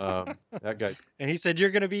in. That guy, And he said,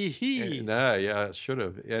 "You're gonna be he." nah, yeah, it should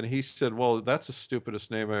have. And he said, well, that's the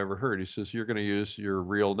stupidest name I ever heard. He says, you're going to use your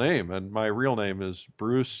real name. And my real name is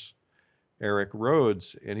Bruce Eric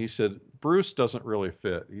Rhoads. And he said, Bruce doesn't really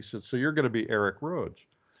fit. He said, so you're going to be Eric Rhoads.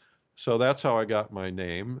 So that's how I got my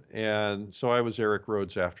name. And so I was Eric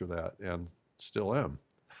Rhoads after that and still am.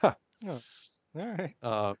 Oh, all right.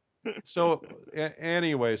 uh, so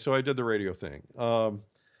anyway, so I did the radio thing.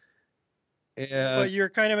 And But you're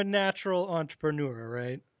kind of a natural entrepreneur,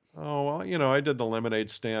 right? oh well, I did the lemonade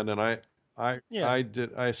stand, and Yeah.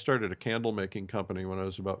 I started a candle making company when I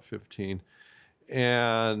was about 15,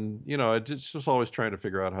 and I just always trying to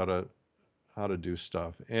figure out how to do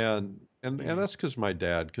stuff, and Mm. that's because my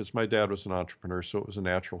dad was an entrepreneur, so it was a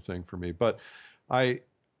natural thing for me. But I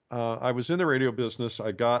I was in the radio business.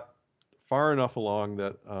 I got far enough along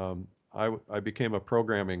that I became a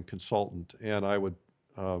programming consultant, and I would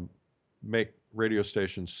um, make radio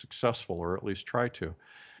stations successful, or at least try to.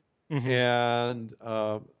 Mhm. And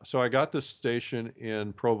so I got this station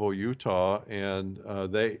in Provo, Utah, and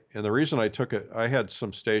the reason I took it, I had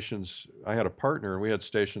some stations. I had a partner, and we had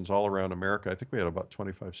stations all around America. I think we had about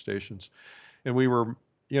 25 stations, and we were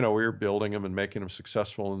building them and making them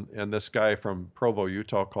successful. And this guy from Provo,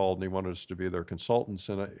 Utah, called, and he wanted us to be their consultants.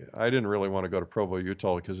 And I didn't really want to go to Provo,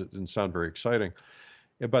 Utah, because it didn't sound very exciting.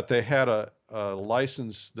 But they had a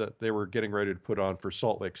license that they were getting ready to put on for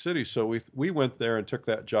Salt Lake City. So we went there and took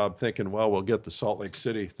that job thinking, well, we'll get the Salt Lake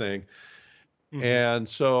City thing. Mhm. And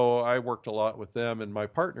so I worked a lot with them, and my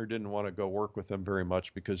partner didn't want to go work with them very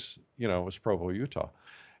much because, it was Provo, Utah.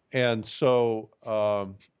 And so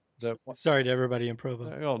the Sorry to everybody in Provo.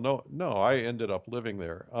 oh no, no, I ended up living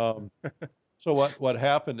there. So what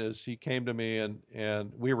happened is he came to me,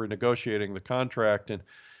 and we were negotiating the contract, and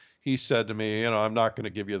he said to me, I'm not going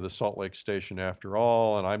to give you the Salt Lake station after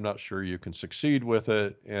all, and I'm not sure you can succeed with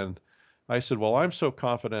it. And I said, well, I'm so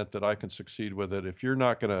confident that I can succeed with it. If you're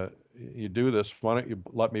not going to you do this, why don't you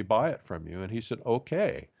let me buy it from you? And he said,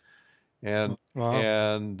 okay. And Wow.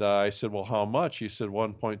 and I said, well, how much? He said,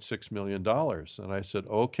 $1.6 million. And I said,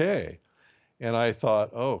 okay. And I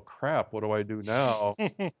thought, oh crap, what do I do now?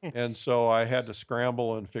 And so I had to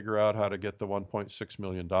scramble and figure out how to get the $1.6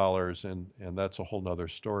 million dollars, and that's a whole nother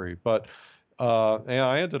story. But and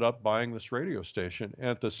I ended up buying this radio station. And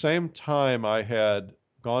at the same time, I had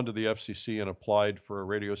gone to the FCC and applied for a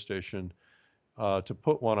radio station to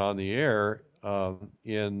put one on the air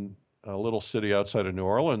in a little city outside of New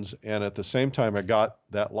Orleans. And at the same time, I got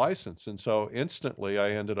that license. And so instantly,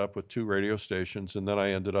 I ended up with two radio stations. And then I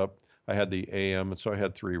had the AM, and so I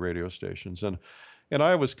had three radio stations. And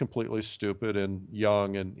I was completely stupid and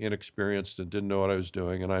young and inexperienced and didn't know what I was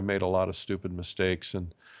doing. And I made a lot of stupid mistakes.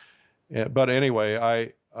 But anyway,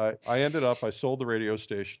 I ended up, I sold the radio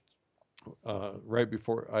station right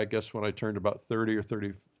before, I guess, when I turned about 30 or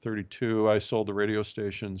 32. I sold the radio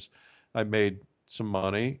stations. I made some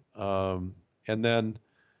money. And then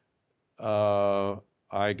uh,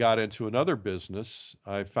 I got into another business.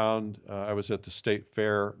 I was at the state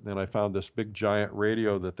fair, and I found this big giant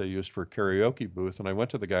radio that they used for a karaoke booth. And I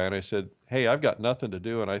went to the guy and I said, hey, I've got nothing to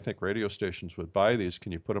do, and I think radio stations would buy these.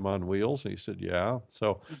 Can you put them on wheels? And he said, yeah.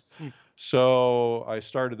 So I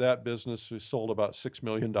started that business. We sold about $6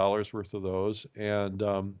 million worth of those, and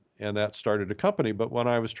that started a company. But when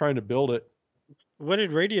I was trying to build it, What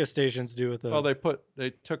did radio stations do with well, those?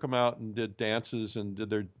 they took them out and did dances and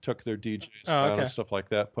took their DJs Oh, around and okay. stuff like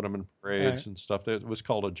that, put them in All parades right. and stuff. It was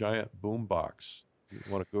called a giant boom box. You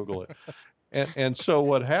want to Google it. And so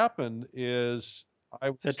what happened is I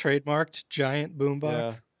Is that was trademarked? Giant boombox?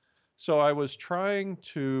 yeah. So I was trying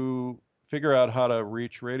to figure out how to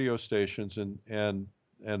reach radio stations, and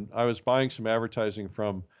I was buying some advertising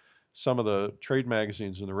from some of the trade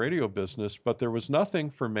magazines in the radio business, but there was nothing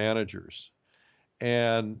for managers.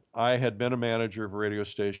 And I had been a manager of a radio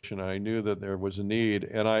station. And I knew that there was a need,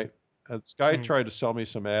 and this guy Mhm. tried to sell me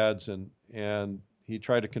some ads, and he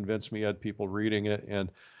tried to convince me he had people reading it,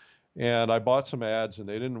 and I bought some ads, and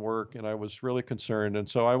they didn't work, and I was really concerned. And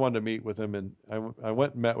so I wanted to meet with him, and I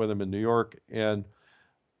went and met with him in New York, and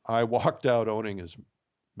I walked out owning his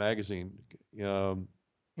magazine. Um,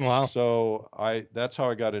 Wow. so that's how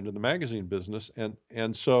I got into the magazine business,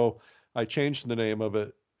 and so I changed the name of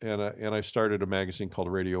it. and I started a magazine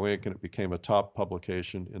called Radio Inc., and it became a top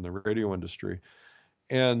publication in the radio industry.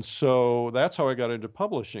 And so that's how I got into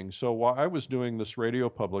publishing. So while I was doing this radio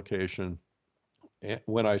publication,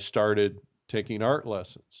 when I started taking art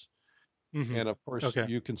lessons, Mhm. and of course Okay.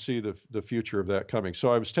 you can see the future of that coming. So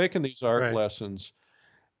I was taking these art Right. lessons,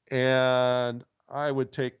 and I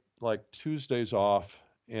would take like Tuesdays off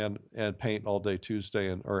and paint all day Tuesday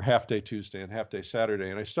and or half day Tuesday and half day Saturday.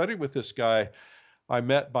 And I studied with this guy I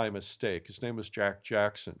met by mistake. His name was Jack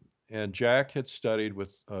Jackson, and Jack had studied with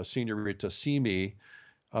Senorita Simi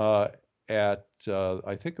uh, at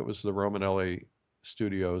I think it was the Romanelli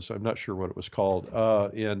Studios. I'm not sure what it was called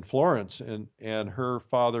in Florence, and her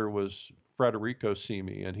father was Federico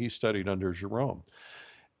Simi, and he studied under Jerome.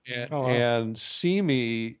 And, Oh wow. and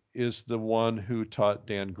Simi is the one who taught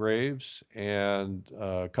Dan Graves and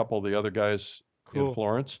a couple of the other guys in Cool.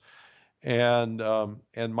 Florence. And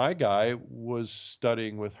my guy was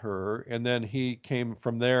studying with her, and then he came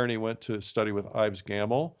from there and he went to study with Ives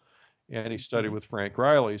Gamble, and he studied Mhm. with Frank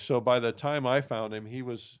Riley. So by the time I found him, he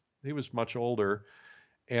was much older,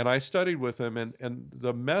 and I studied with him, and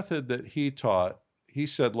the method that he taught, he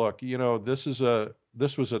said, look, this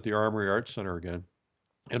was at the Armory Arts Center again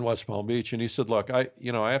in West Palm Beach, and he said, look, I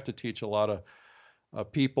have to teach a lot of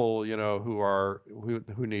people,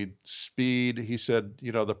 who need speed. He said,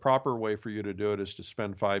 the proper way for you to do it is to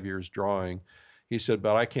spend 5 years drawing. He said,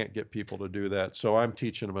 but I can't get people to do that, so I'm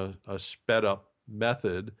teaching them a sped up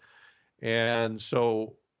method. And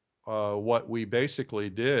so what we basically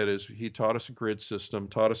did is he taught us a grid system,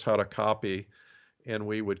 taught us how to copy, and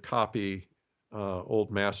we would copy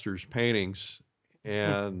old masters' paintings.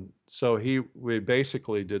 And so we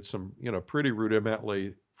basically did some, pretty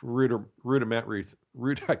rudimentary,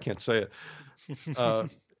 I can't say it. Uh,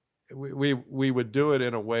 we would do it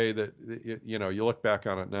in a way that, you look back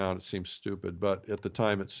on it now and it seems stupid, but at the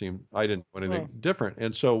time it seemed I didn't know anything Well, different.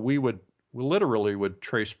 And so we literally would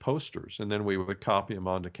trace posters, and then we would copy them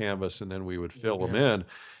onto canvas, and then we would fill them yeah. in.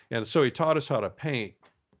 And so he taught us how to paint,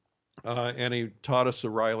 and he taught us the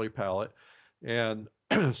Riley palette. And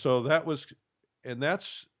so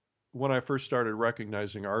that's when I first started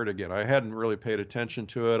recognizing art again. I hadn't really paid attention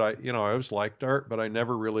to it. I always liked art, but I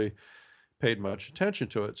never really paid much attention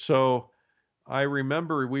to it. So I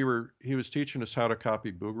remember he was teaching us how to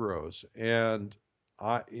copy Bouguereaus, and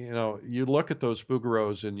you look at those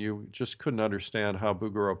Bouguereaus and you just couldn't understand how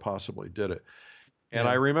Bouguereau possibly did it. And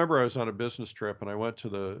I Yeah. remember I was on a business trip and I went to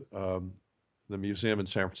the museum in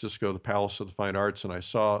San Francisco, the Palace of the Fine Arts, and I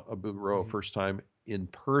saw a Bouguereau Mhm. first time in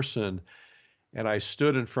person, and I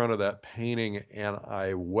stood in front of that painting and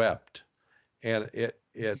I wept. And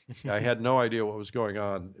I had no idea what was going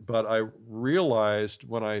on, but I realized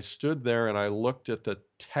when I stood there and I looked at the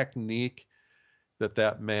technique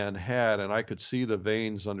that man had, and I could see the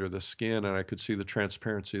veins under the skin, and I could see the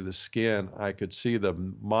transparency of the skin. I could see the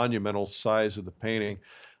monumental size of the painting.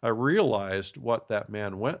 I realized what that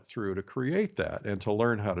man went through to create that and to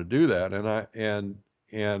learn how to do that. And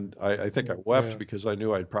I think I wept Yeah. because I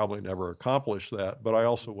knew I'd probably never accomplish that, but I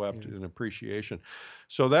also wept Yeah. in appreciation.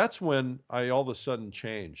 So that's when I all of a sudden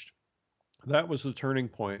changed. That was the turning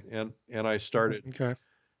point, and I started Okay.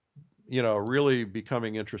 really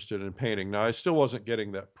becoming interested in painting. Now, I still wasn't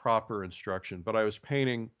getting that proper instruction, but I was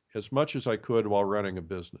painting as much as I could while running a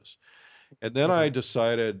business. And then I Okay.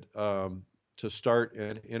 decided to start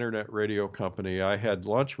an internet radio company. I had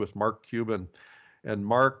lunch with Mark Cuban, and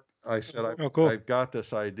Mark, I said, Oh, cool. I've got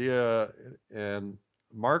this idea, and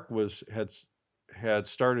Mark had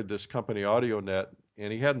started this company, AudioNet,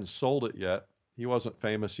 and he hadn't sold it yet. He wasn't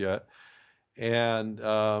famous yet. And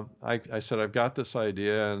I said, I've got this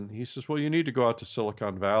idea. And he says, well, you need to go out to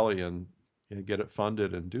Silicon Valley and get it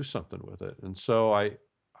funded and do something with it. And so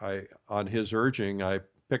on his urging, I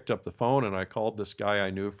picked up the phone and I called this guy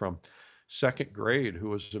I knew from second grade who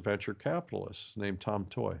was a venture capitalist named Tom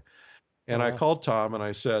Toy. Oh And I wow. called Tom and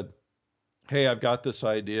I said, hey, I've got this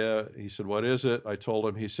idea. He said, what is it? I told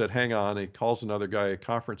him. He said, hang on. He calls another guy,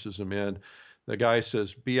 conferences him in. The guy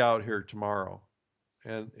says, be out here tomorrow.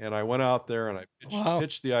 And I went out there and I Wow.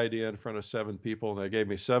 pitched the idea in front of seven people, and they gave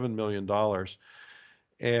me $7 million.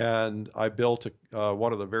 And I built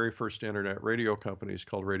one of the very first internet radio companies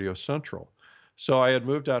called Radio Central. So I had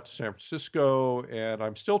moved out to San Francisco, and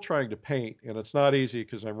I'm still trying to paint, and it's not easy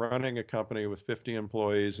because I'm running a company with 50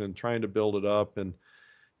 employees and trying to build it up and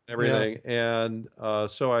Yeah. everything. And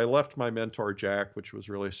so I left my mentor Jack, which was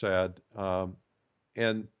really sad.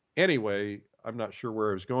 And anyway, I'm not sure where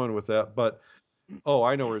I was going with that, but oh,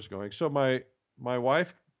 I know where it's going. So my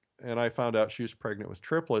wife and I found out she was pregnant with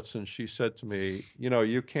triplets, and she said to me,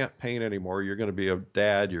 you can't paint anymore. You're going to be a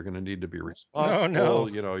dad. You're going to need to be Oh no. responsible.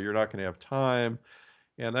 You're not going to have time.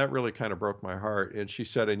 And that really kind of broke my heart. And she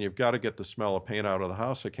said, and you've got to get the smell of paint out of the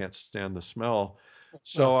house. I can't stand the smell.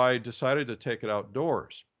 So Oh. I decided to take it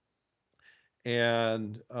outdoors.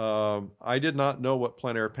 And I did not know what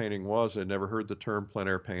plein air painting was. I'd never heard the term plein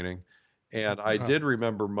air painting. And I Uh-huh. did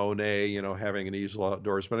remember Monet, having an easel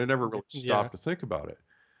outdoors, but I never really Yeah. stopped to think about it.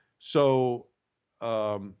 So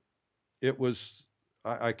um, it was,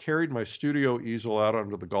 I carried my studio easel out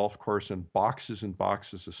onto the golf course in boxes and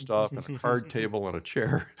boxes of stuff and a card table and a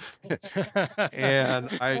chair. And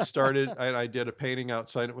I did a painting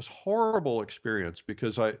outside. It was a horrible experience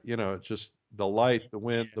because it's just the light, the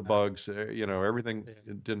wind, the Yeah. bugs, everything,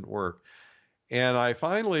 Yeah. it didn't work. And I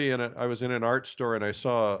finally, I was in an art store and I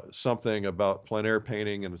saw something about plein air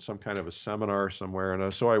painting and some kind of a seminar somewhere.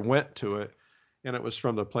 And so I went to it, and it was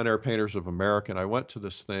from the Plein Air Painters of America. And I went to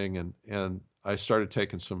this thing, and I started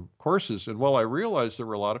taking some courses. And well, I realized there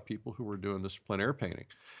were a lot of people who were doing this plein air painting.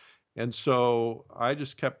 And so I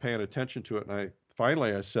just kept paying attention to it. And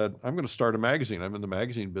I said, I'm going to start a magazine. I'm in the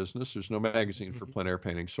magazine business. There's no magazine for plein air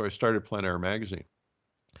painting. So I started Plein Air Magazine.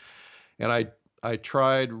 And I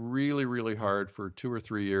tried really, really hard for 2 or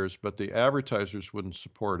 3 years, but the advertisers wouldn't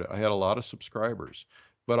support it. I had a lot of subscribers,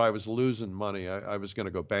 but I was losing money. I was going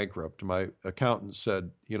to go bankrupt. My accountant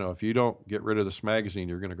said, if you don't get rid of this magazine,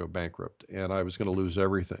 you're going to go bankrupt. And I was going to lose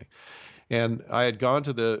everything. And I had gone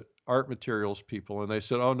to the art materials people, and they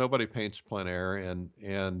said, "Oh, nobody paints plein air, and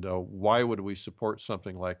why would we support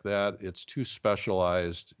something like that? It's too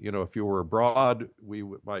specialized. If you were abroad, we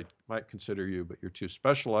might consider you, but you're too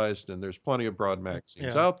specialized, and there's plenty of broad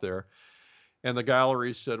magazines Yeah. out there." And the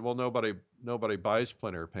galleries said, "Well, nobody buys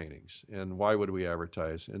plein air paintings, and why would we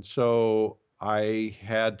advertise?" And so I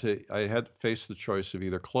had to face the choice of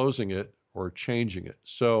either closing it or changing it.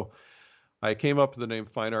 So I came up with the name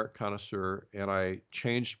Fine Art Connoisseur, and I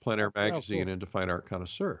changed Plein Air Oh, Magazine cool. into Fine Art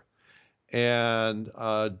Connoisseur. And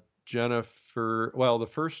Jennifer, well,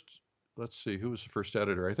 let's see, who was the first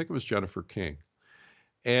editor? I think it was Jennifer King.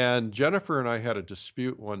 And Jennifer and I had a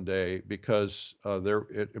dispute one day because by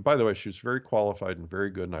the way, she was very qualified and very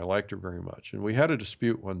good, and I liked her very much. And we had a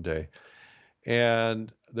dispute one day,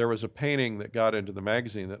 and there was a painting that got into the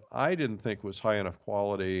magazine that I didn't think was high enough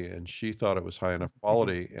quality, and she thought it was high enough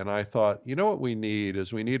quality. And I thought, what we need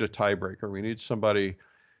is we need a tiebreaker. We need somebody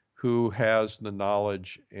who has the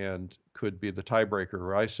knowledge and could be the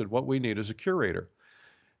tiebreaker. I said, what we need is a curator.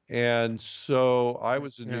 And so I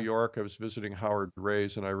was in New Yeah. York. I was visiting Howard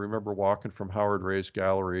Ray's, and I remember walking from Howard Ray's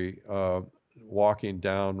gallery, walking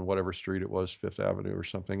down whatever street it was, Fifth Avenue or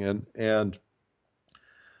something, and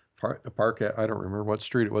park at, I don't remember what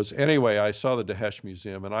street it was. Anyway, I saw the Dehesh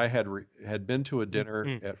Museum, and I had been to a dinner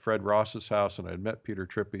Mm. at Fred Ross's house, and I'd met Peter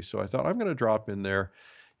Trippi. So I thought I'm going to drop in there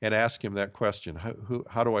and ask him that question: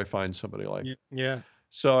 how do I find somebody like Yeah. him? Yeah.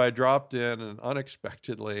 So I dropped in and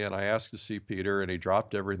unexpectedly, and I asked to see Peter, and he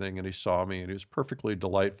dropped everything, and he saw me, and he was perfectly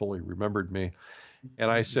delightful. He remembered me,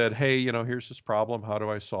 and I said, "Hey, here's this problem. How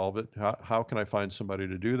do I solve it? How can I find somebody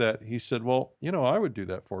to do that?" He said, "Well, I would do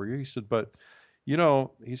that for you." He said, "But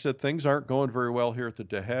he said, things aren't going very well here at the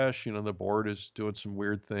Dahesh. The board is doing some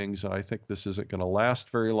weird things, and I think this isn't going to last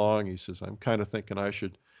very long." He says, "I'm kind of thinking I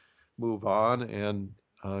should move on." And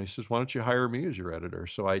he says, "Why don't you hire me as your editor?"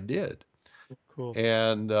 So I did. Cool.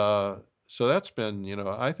 And so that's been,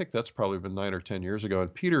 I think that's probably been 9 or 10 years ago.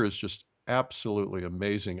 And Peter is just absolutely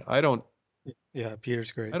amazing. Yeah. Peter's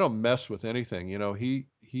I great. don't mess with anything.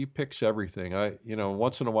 He picks everything.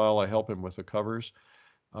 Once in a while I help him with the covers.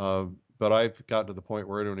 But I've gotten to the point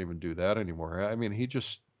where I don't even do that anymore. I mean, he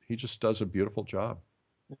just does a beautiful job.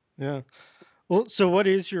 Yeah. Well, so what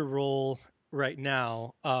is your role right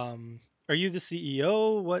now? Are you the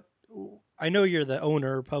CEO? I know you're the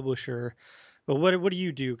owner, publisher, but what do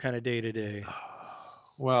you do kind of day to day?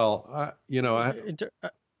 Well, I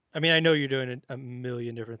mean, I know you're doing a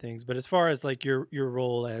million different things, but as far as like your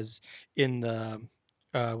role as in the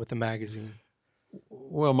with the magazine.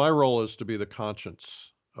 well, my role is to be the conscience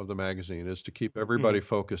of the magazine, is to keep everybody Mhm.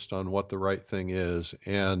 focused on what the right thing is,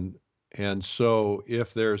 and so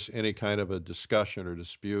if there's any kind of a discussion or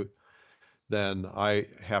dispute, then I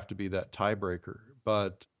have to be that tiebreaker.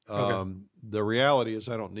 But Okay. the reality is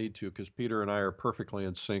I don't need to, because Peter and I are perfectly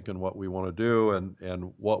in sync in what we want to do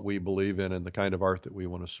and what we believe in and the kind of art that we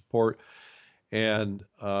want to support. And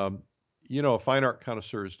Fine Art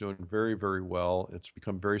Connoisseur is doing very, very well. It's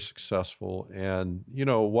become very successful. And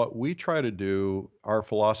what we try to do, our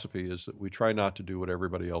philosophy is that we try not to do what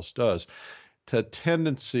everybody else does. The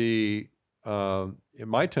tendency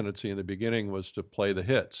my tendency in the beginning was to play the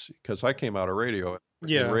hits because I came out of radio. In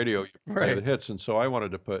Yeah. radio, you play the Right. hits, and so I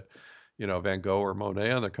wanted to put, Van Gogh or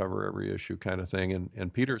Monet on the cover every issue, kind of thing.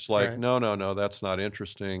 And Peter's like, Right. no, no, no, that's not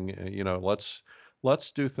interesting.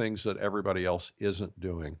 Let's do things that everybody else isn't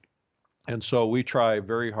doing. And so we try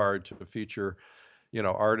very hard to feature,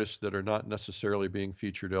 artists that are not necessarily being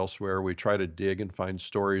featured elsewhere. We try to dig and find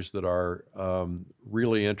stories that are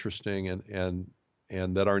really interesting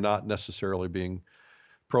and that are not necessarily being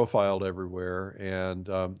profiled everywhere. And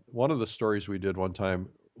one of the stories we did one time,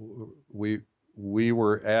 we we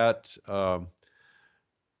were at uh,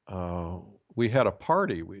 we had a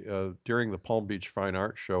party during the Palm Beach Fine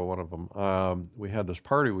Arts Show. One of them, we had this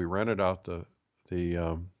party. We rented out the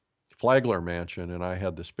Flagler Mansion, and I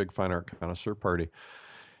had this big fine art connoisseur party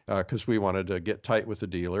because we wanted to get tight with the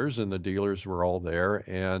dealers, and the dealers were all there.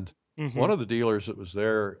 And one Mhm. of the dealers that was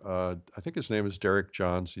there, I think his name is Derek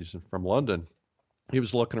Johns. He's from London. He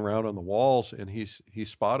was looking around on the walls, and he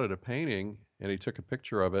spotted a painting, and he took a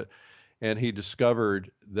picture of it, and he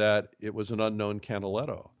discovered that it was an unknown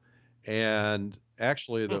Canaletto. And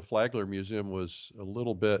actually, Hmm. the Flagler Museum was a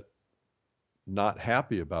little bit not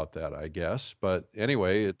happy about that, I guess. But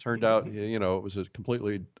anyway, it turned out, it was a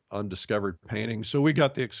completely undiscovered painting. So we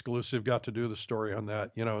got the exclusive, got to do the story on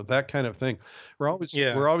that, that kind of thing.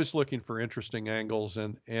 Yeah. We're always looking for interesting angles,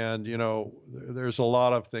 and there's a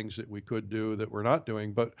lot of things that we could do that we're not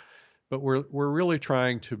doing, but we're really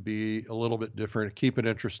trying to be a little bit different, keep it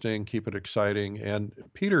interesting, keep it exciting. And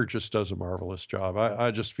Peter just does a marvelous job.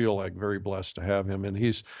 I just feel like very blessed to have him, and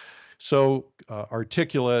he's so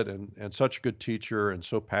articulate and such a good teacher and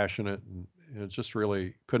so passionate, and it just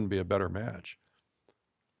really couldn't be a better match.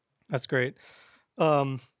 That's great.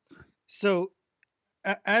 Um, so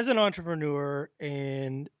as an entrepreneur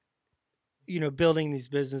and building these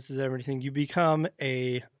businesses and everything, you become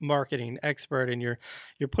a marketing expert, and you're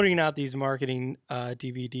putting out these marketing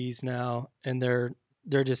DVDs now, and they're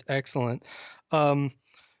just excellent. Um,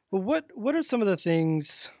 but what are some of the things?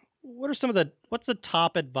 What's the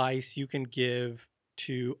top advice you can give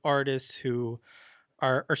to artists who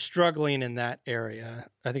are struggling in that area?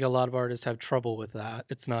 I think a lot of artists have trouble with that.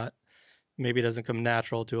 It's not, maybe it doesn't come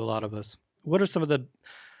natural to a lot of us. What are some of the,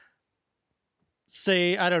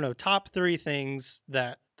 say, I don't know, top three things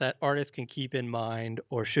that artists can keep in mind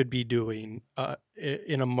or should be doing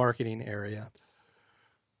in a marketing area?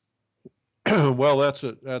 Well, that's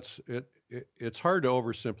it, it's hard to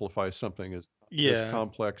oversimplify something as Yeah.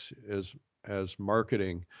 complex as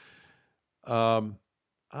marketing. um,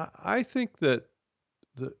 I think that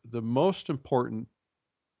the most important,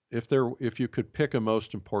 if you could pick a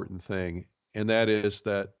most important thing, and that is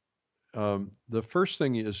that the first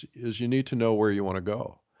thing is you need to know where you want to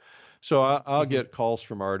go. So I'll Hmm. get calls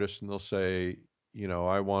from artists, and they'll say,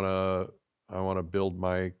 I want to build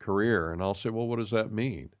my career, and I'll say, well, what does that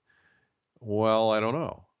mean? Well, I don't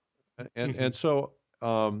know. And Hmm. and so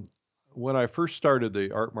when I first started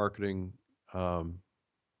the art marketing um,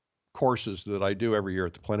 courses that I do every year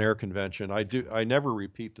at the PleinAir convention, I never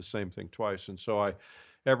repeat the same thing twice, and so I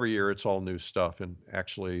every year it's all new stuff. And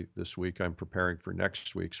actually, this week I'm preparing for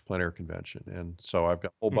next week's PleinAir convention, and so I've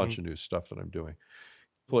got a whole Hmm. bunch of new stuff that I'm doing,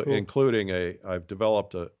 Cool. including I've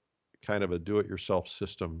developed a kind of a do-it-yourself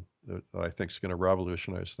system that I think is going to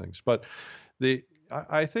revolutionize things. But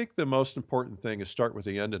I think the most important thing is start with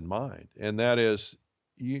the end in mind, and that is,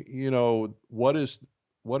 what is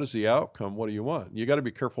the outcome? What do you want? You got to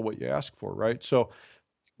be careful what you ask for, right? So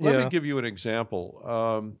let me Yeah. give you an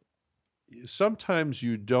example. Sometimes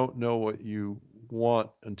you don't know what you want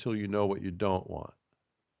until you know what you don't want.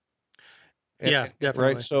 Yeah, Right?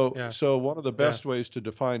 definitely. Yeah. So one of the Yeah. best ways to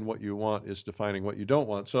define what you want is defining what you don't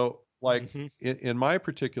want. So, like Hmm. in my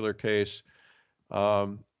particular case,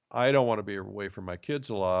 um, I don't want to be away from my kids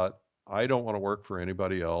a lot. I don't want to work for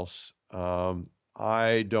anybody else.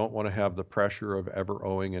 I don't want to have the pressure of ever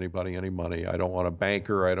owing anybody any money. I don't want a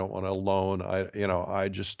banker. I don't want a loan. I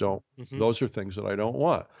just don't. Hmm. Those are things that I don't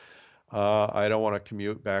want. I don't want to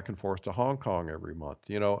commute back and forth to Hong Kong every month,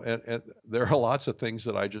 and there are lots of things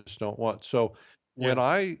that I just don't want. So when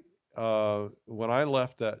Yeah. I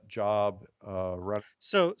left that job,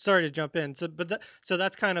 So sorry to jump in. So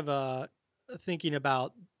that's kind of thinking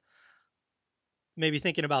about, maybe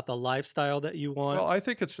thinking about the lifestyle that you want. well, I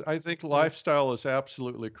think Yeah. lifestyle is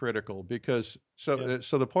absolutely critical because Yeah.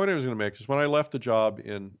 so the point I was going to make is when I left the job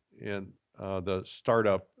in the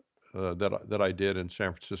startup that I did in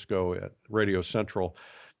San Francisco at Radio Central.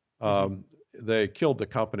 Hmm. Um, they killed the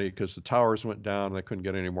company because the towers went down and they couldn't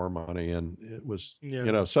get any more money, and it was,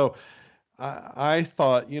 Yeah. so I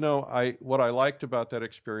thought, what I liked about that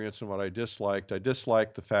experience and what I disliked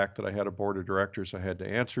the fact that I had a board of directors I had to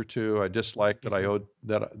answer to. I disliked that I Hmm. owed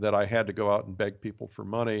that I had to go out and beg people for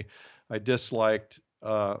money. I disliked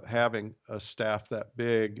having a staff that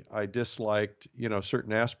big. I disliked,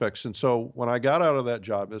 certain aspects. And so when I got out of that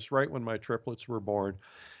job, it's right when my triplets were born.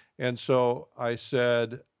 And so I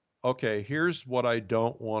said, okay, here's what I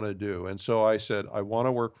don't want to do. And so I said, I want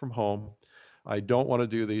to work from home. I don't want to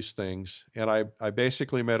do these things. And I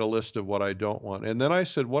basically made a list of what I don't want. And then I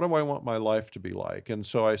said, what do I want my life to be like? And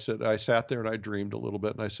so I said, I sat there and I dreamed a little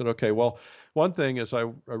bit. And I said, okay, well, one thing is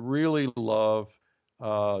I really love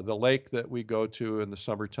the lake that we go to in the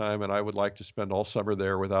summertime, and I would like to spend all summer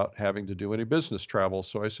there without having to do any business travel.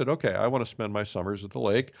 So I said, okay, I want to spend my summers at the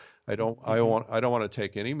lake. Hmm. I don't want to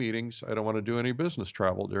take any meetings. I don't want to do any business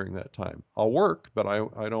travel during that time. I'll work, but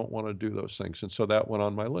I don't want to do those things. And so that went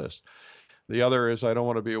on my list. The other is I don't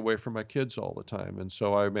want to be away from my kids all the time. And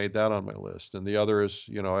so I made that on my list. And the other is,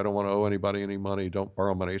 I don't want to owe anybody any money, don't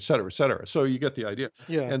borrow money, et cetera, et cetera. So you get the idea.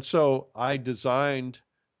 Yeah. And so I designed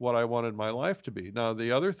what I wanted my life to be. Now,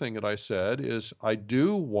 the other thing that I said is I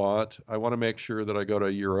want to make sure that I go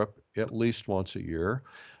to Europe at least once a year.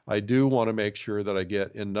 I do want to make sure that I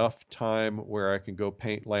get enough time where I can go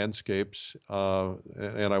paint landscapes,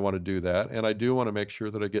 and I want to do that. And I do want to make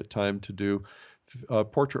sure that I get time to do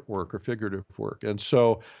portrait work or figurative work. And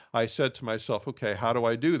so I said to myself, okay, how do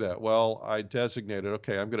I do that? Well, I designated,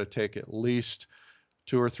 okay, I'm going to take at least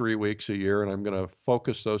 2 or 3 weeks a year, and I'm going to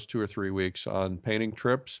focus those 2 or 3 weeks on painting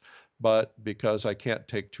trips. But because I can't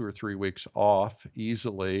take 2 or 3 weeks off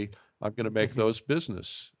easily, I'm going to make Hmm. those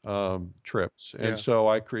business trips. And Yeah. so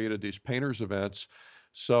I created these painters events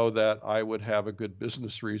so that I would have a good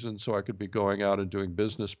business reason so I could be going out and doing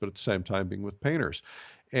business, but at the same time being with painters.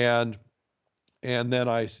 And and then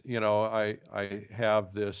I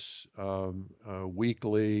have this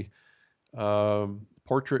weekly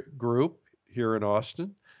portrait group here in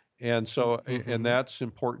Austin, and so and Hmm. that's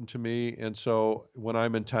important to me. And so when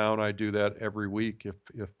I'm in town, I do that every week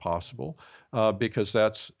if possible, because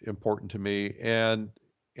that's important to me. And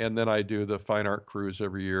then I do the fine art cruise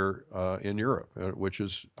every year in Europe, which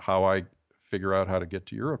is how I figure out how to get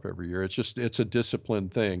to Europe every year. It's a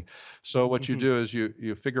disciplined thing. So what you Hmm. do is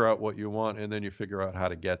you figure out what you want, and then you figure out how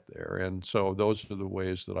to get there. And so those are the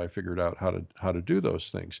ways that I figured out how to do those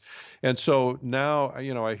things. And so now,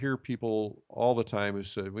 I hear people all the time who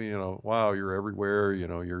say, well, wow, you're everywhere,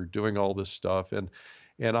 you're doing all this stuff. And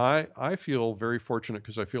I feel very fortunate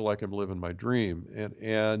because I feel like I'm living my dream.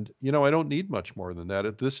 And I don't need much more than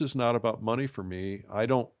that. This is not about money for me. I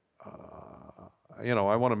don't,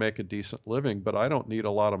 I want to make a decent living, but I don't need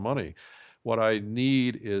a lot of money. What I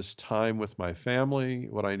need is time with my family.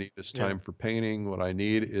 What I need is Yeah. time for painting. What I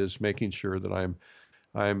need is making sure that I'm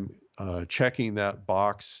checking that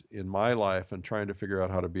box in my life and trying to figure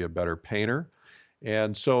out how to be a better painter.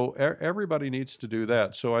 And so everybody needs to do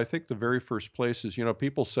that. So I think the very first place is,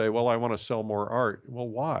 people say, well, I want to sell more art. Well,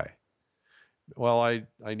 why? Well,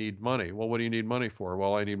 I need money. Well, what do you need money for?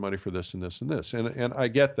 Well, I need money for this and this and this. And I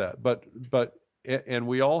get that. And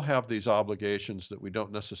we all have these obligations that we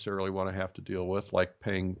don't necessarily want to have to deal with, like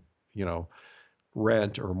paying, you know,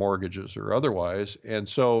 rent or mortgages or otherwise. And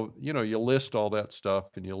so, you list all that stuff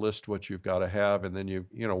and you list what you've got to have, and then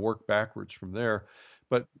work backwards from there.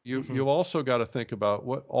 But Hmm. you also got to think about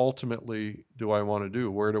what ultimately do I want to do?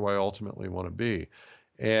 Where do I ultimately want to be?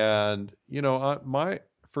 And,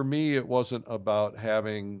 for me, it wasn't about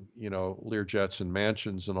having, Lear jets and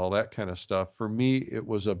mansions and all that kind of stuff. For me, it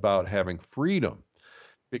was about having freedom,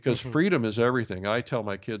 because Hmm. freedom is everything. I tell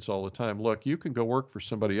my kids all the time, look, you can go work for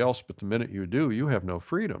somebody else, but the minute you do, you have no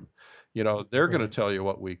freedom. They're going to Right. tell you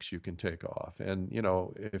what weeks you can take off. And,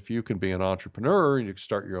 if you can be an entrepreneur and you can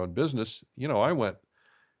start your own business, I went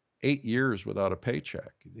 8 years without a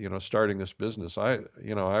paycheck, starting this business. I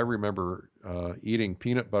remember eating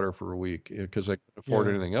peanut butter for a week because I couldn't afford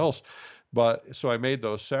Yeah. anything else. But so I made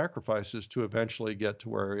those sacrifices to eventually get to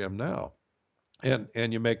where I am now.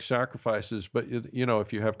 And you make sacrifices, but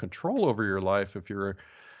if you have control over your life, if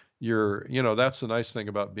that's the nice thing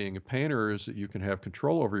about being a painter, is that you can have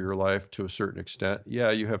control over your life to a certain extent.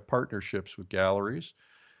 Yeah, you have partnerships with galleries,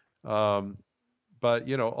 um, but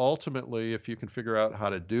ultimately, if you can figure out how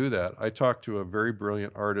to do that. I talked to a very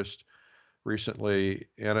brilliant artist recently,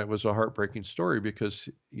 and it was a heartbreaking story because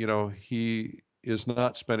he is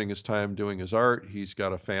not spending his time doing his art. He's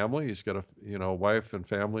got a family, he's got a wife and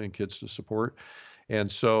family and kids to support, And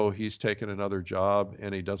so he's taken another job,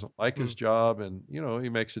 and he doesn't like his Mm. job, and he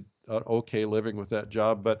makes it okay living with that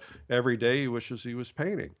job, but every day he wishes he was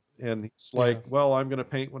painting. And he's Yeah. like, well, I'm going to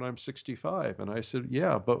paint when I'm 65. And I said,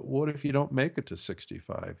 yeah, but what if you don't make it to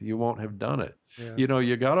 65? You won't have done it. Yeah.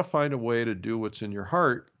 You got to find a way to do what's in your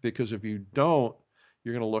heart, because if you don't,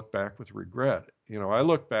 you're going to look back with regret. I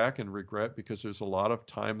look back and regret because there's a lot of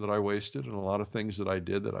time that I wasted and a lot of things that I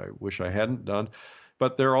did that I wish I hadn't done.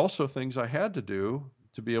 But there are also things I had to do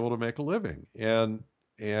to be able to make a living. And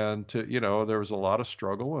there was a lot of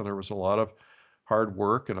struggle, and there was a lot of hard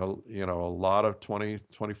work, and a lot of 20,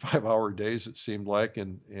 25 hour days, it seemed like.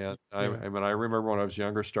 And Yeah. I mean, I remember when I was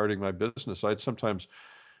younger starting my business, I'd sometimes,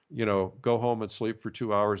 go home and sleep for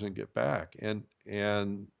 2 hours and get back. And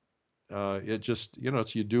it just,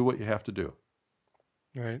 it's, you do what you have to do.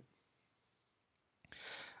 Right.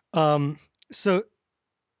 Um, so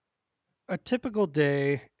a typical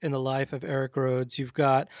day in the life of Eric Rhoads, you've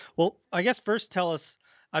got, well, I guess first tell us,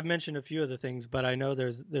 I've mentioned a few of the things, but I know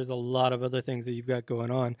there's a lot of other things that you've got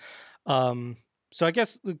going on. Um, so I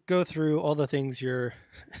guess go through all the things you're,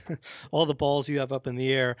 all the balls you have up in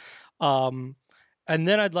the air. Um, and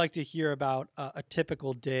then I'd like to hear about a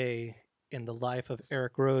typical day in the life of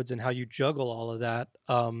Eric Rhoads and how you juggle all of that.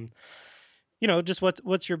 Just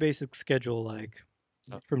what's your basic schedule like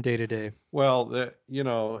from day to day? Well,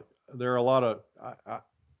 there are a lot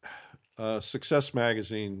of Success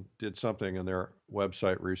Magazine did something in their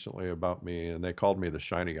website recently about me, and they called me the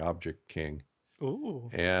shiny object king. Ooh.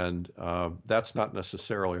 And that's not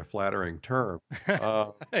necessarily a flattering term.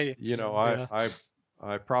 Uh, Hey, you know, I, yeah. I,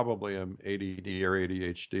 I probably am ADD or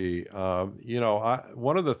ADHD.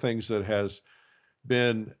 One of the things that has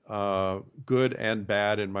been good and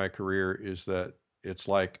bad in my career is that it's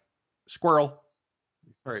like squirrel.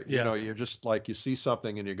 Right. Yeah. You're just like, you see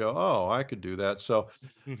something and you go, oh, I could do that. So,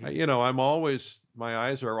 Mhm. my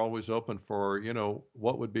eyes are always open for,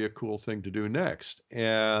 what would be a cool thing to do next.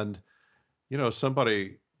 And,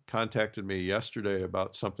 somebody contacted me yesterday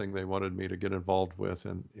about something they wanted me to get involved with.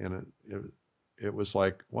 And it was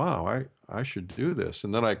like, wow, I should do this.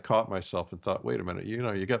 And then I caught myself and thought, wait a minute,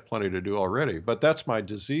 you got plenty to do already. But that's my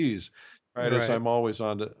disease, right? Is Right. I'm always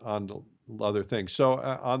on to other things. So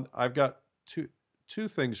I've got two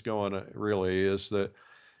things going, really, is that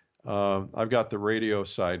I've got the radio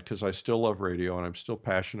side, because I still love radio and I'm still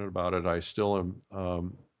passionate about it. I still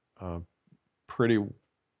am uh, pretty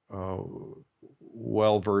uh,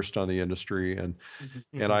 well versed on the industry, and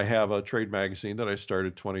Mhm. I have a trade magazine that I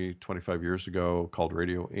started 20, 25 years ago called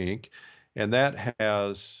Radio Inc., and that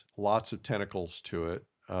has lots of tentacles to it.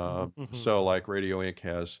 Mhm. So, like, Radio Inc.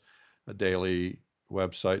 has a daily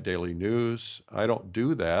website, daily news. I don't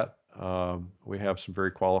do that. We have some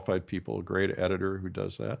very qualified people, a great editor who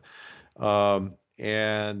does that.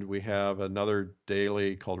 And we have another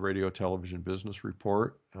daily called Radio Television Business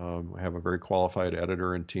Report. We have a very qualified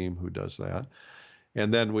editor and team who does that.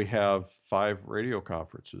 And then we have 5 radio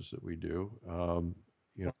conferences that we do.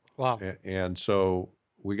 You know, Wow. and so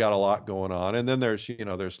we got a lot going on. And then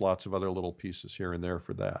there's lots of other little pieces here and there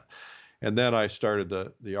for that. And then I started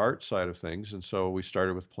the art side of things, and so we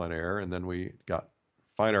started with PleinAir, and then we got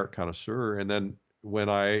Fine Art Connoisseur, and then when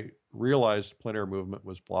I realized PleinAir movement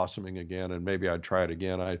was blossoming again, and maybe I'd try it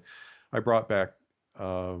again, I brought back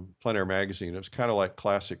PleinAir magazine. It was kind of like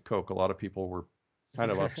classic Coke. A lot of people were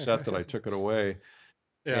kind of upset that I took it away,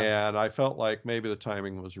 Yeah. and I felt like maybe the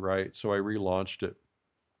timing was right, so I relaunched it.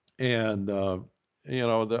 And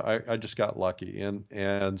I just got lucky,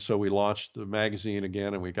 and so we launched the magazine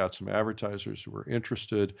again, and we got some advertisers who were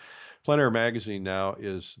interested. PleinAir magazine now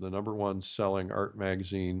is the number one selling art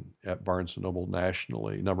magazine at Barnes and Noble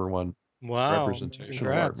nationally, number one Wow.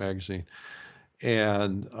 representational art Congrats. magazine.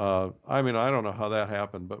 And I mean, I don't know how that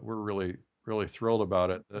happened, but we're really, really thrilled about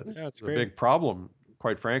it. The, Yeah, that's the great. big problem,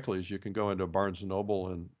 quite frankly, is you can go into Barnes and Noble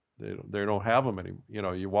and they don't have them any.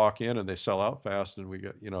 You walk in and they sell out fast, and we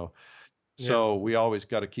get, Yeah. so we always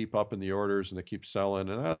got to keep up in the orders, and they keep selling,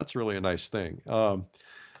 and that's really a nice thing.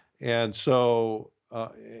 And so,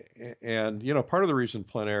 and part of the reason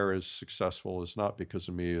Plein Air is successful is not because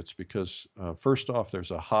of me. It's because, first off,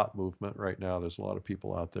 there's a hot movement right now. There's a lot of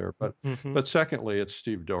people out there, but Mhm. but secondly, it's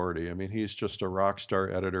Steve Doherty. I mean, he's just a rock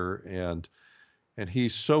star editor, and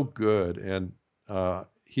he's so good. And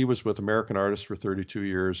he was with American Artists for 32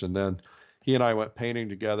 years, and then he and I went painting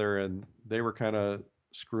together, and they were kind of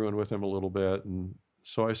screwing with him a little bit. And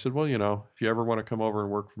so I said, well, if you ever want to come over and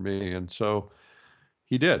work for me, and so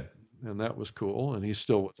he did, and that was cool. And he's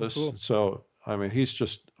still with Oh, us. cool. So I mean, he's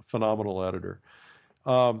just a phenomenal editor.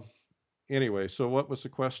 Um, Anyway, so what was the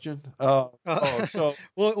question? Oh, Uh, so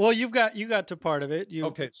well, you got to part of it.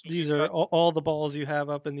 okay, so These we've are got all the balls you have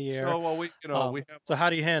up in the air. so well we have So how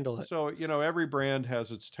do you handle it? so every brand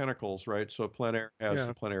has its tentacles, right? So Plein Air has the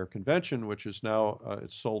Yeah. Plein Air convention, which is now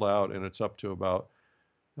it's sold out and it's up to about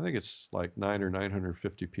I think it's like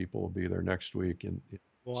 950 people will be there next week in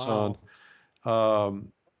Tucson. Wow.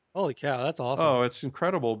 Um, Holy cow, that's awesome. oh, it's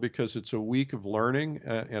incredible because it's a week of learning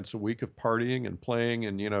and it's a week of partying and playing,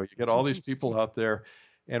 and you get all these people out there,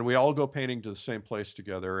 and we all go painting to the same place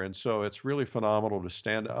together, and so it's really phenomenal to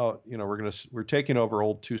stand out. We're taking over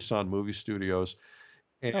old Tucson movie studios,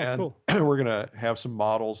 Oh, and cool. we're gonna have some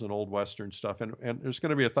models and old Western stuff, and there's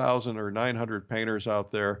gonna be 1,000 or 900 painters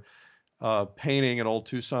out there painting an old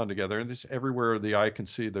Tucson together. And this everywhere the eye can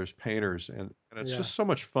see, there's painters, and it's Yeah. just so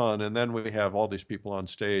much fun. And then we have all these people on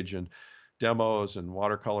stage and demos and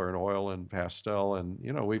watercolor and oil and pastel. And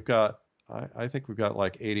we've got I think we've got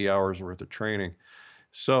like 80 hours worth of training.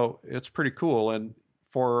 So it's pretty cool. And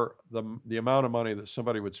for the amount of money that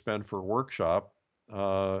somebody would spend for a workshop,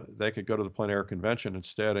 they could go to the plein air convention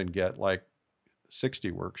instead and get like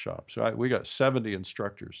 60 workshops. So we got 70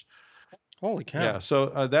 instructors. Holy Yeah, cow.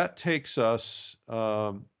 so that takes us,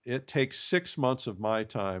 it takes 6 months of my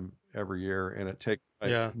time every year, and it takes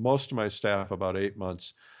Yeah. most of my staff about 8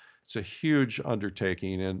 months. It's a huge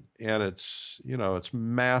undertaking, and it's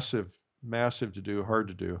massive, massive to do, hard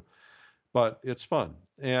to do, but it's fun.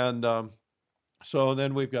 And so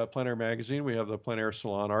then we've got Plein Air Magazine. We have the Plein Air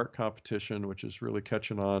Salon Art Competition, which is really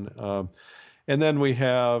catching on. And then we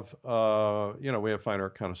have Fine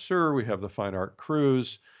Art Connoisseur. We have the Fine Art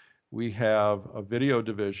Cruise. We have a video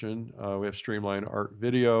division. We have Streamline Art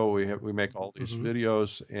Video. We make all these Hmm.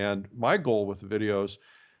 videos. And my goal with the videos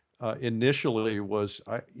initially was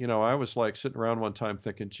I was like sitting around one time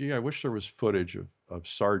thinking, gee, I wish there was footage of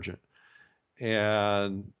Sargent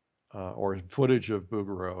and or footage of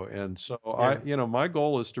Bouguereau. And so Yeah. my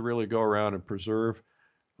goal is to really go around and preserve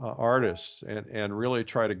artists and really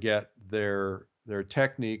try to get their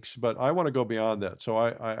techniques. But I want to go beyond that. So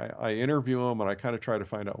I interview them and I kind of try to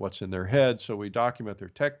find out what's in their head. So we document their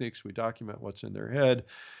techniques, we document what's in their head,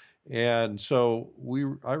 and so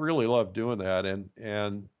I really love doing that.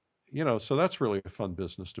 And so that's really a fun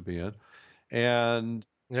business to be in. And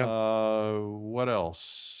Yeah. what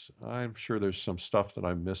else? I'm sure there's some stuff that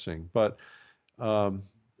I'm missing, but um,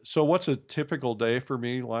 so what's a typical day for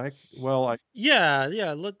me like? Well, Yeah.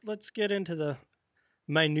 Yeah. Let's get into the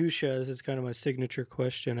minutia. This is kind of my signature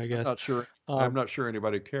question, I I'm guess. not sure. I'm Um, not sure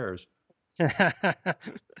anybody cares.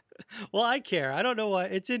 well, I care. I don't know why.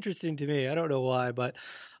 It's interesting to me. I don't know why, but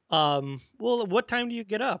well, what time do you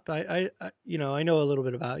get up? I know a little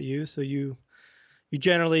bit about you. So you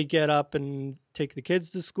generally get up and take the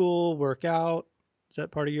kids to school, work out. Is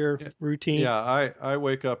that part of your Yeah, routine? yeah. I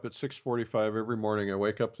wake up at 6:45 every morning. I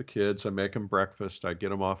wake up the kids. I make them breakfast. I get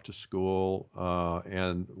them off to school.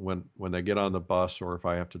 And when they get on the bus, or if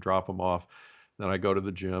I have to drop them off, then I go to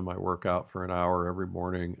the gym. I work out for an hour every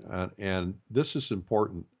morning. And this is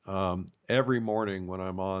important. Every morning when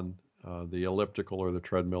I'm on the elliptical or the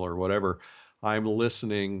treadmill or whatever, I'm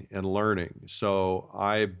listening and learning. So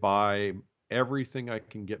I buy everything I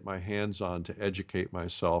can get my hands on to educate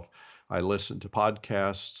myself. I listen to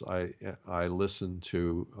podcasts. I listen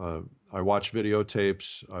to I watch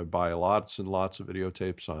videotapes. I buy lots and lots of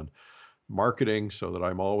videotapes on marketing so that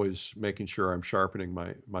I'm always making sure I'm sharpening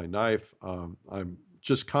my knife. I'm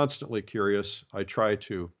just constantly curious. I try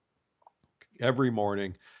to every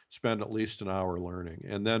morning spend at least an hour learning,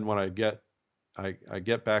 and then when I get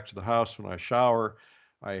back to the house when I shower.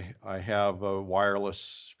 I have a wireless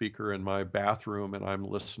speaker in my bathroom and I'm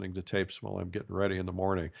listening to tapes while I'm getting ready in the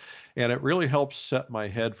morning. And it really helps set my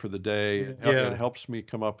head for the day. It Yeah. helps me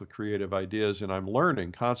come up with creative ideas and I'm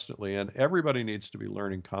learning constantly. And everybody needs to be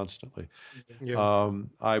learning constantly. Yeah.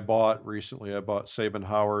 I bought Sabin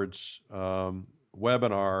Howard's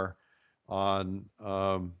webinar on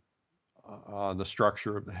on the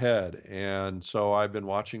structure of the head. And so I've been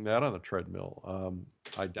watching that on the treadmill.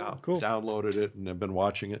 I Cool. downloaded it and have been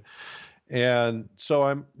watching it. And so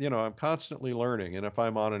I'm constantly learning. And if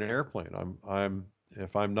I'm on an airplane,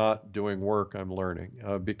 if I'm not doing work, I'm learning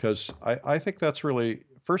because I think that's really,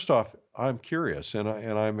 first off, I'm curious and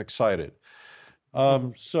I'm excited.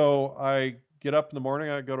 Hmm. So I get up in the morning,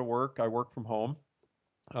 I go to work, I work from home.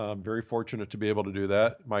 I'm very fortunate to be able to do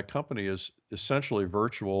that. My company is essentially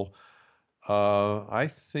virtual.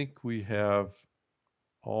 I think we have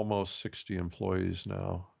almost 60 employees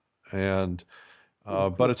now, and Oh,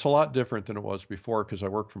 but cool. it's a lot different than it was before because I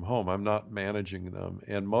work from home. I'm not managing them,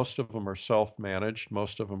 and most of them are self-managed.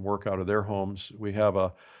 Most of them work out of their homes. We have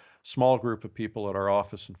small group of people at our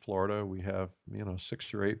office in Florida. We have,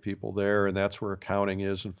 6 or 8 people there, and that's where accounting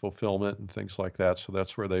is and fulfillment and things like that. So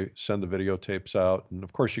that's where they send the videotapes out. And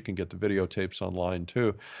of course, you can get the videotapes online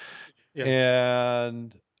too. Yeah.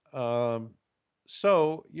 And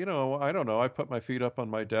so, I don't know. I put my feet up on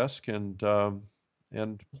my desk and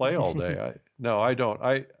play all day. No, I don't.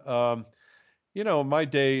 My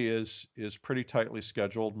day is pretty tightly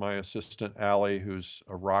scheduled. My assistant Allie, who's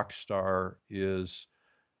a rock star, is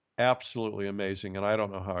absolutely amazing, and I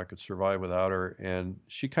don't know how I could survive without her. And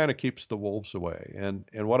she kind of keeps the wolves away. And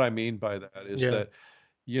what I mean by that is Yeah. that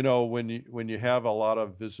when you have a lot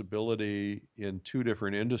of visibility in 2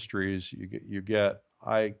 different industries,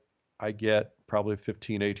 I get probably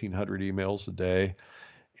 1,800 emails a day,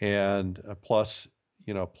 and plus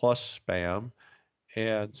spam.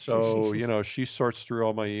 And so, she sorts through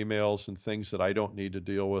all my emails and things that I don't need to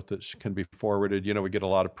deal with that can be forwarded. We get a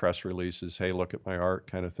lot of press releases, hey, look at my art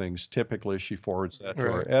kind of things. Typically, she forwards that to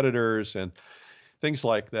our Right. editors and things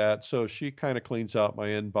like that. So she kind of cleans out my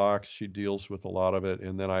inbox. She deals with a lot of it,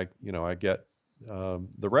 and then I get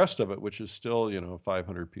the rest of it, which is still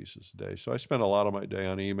 500 pieces a day. So I spend a lot of my day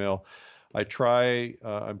on email. I'm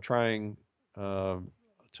trying to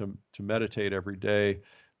meditate every day.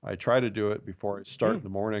 I try to do it before I start Mm. in the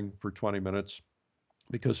morning for 20 minutes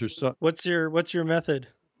because there's so What's your method?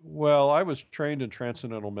 well, I was trained in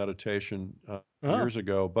transcendental meditation Oh, years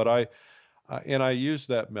ago, but and I use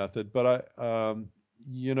that method, but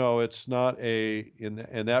it's not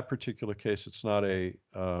in that particular case, it's not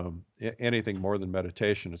anything more than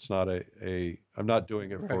meditation. It's not I'm not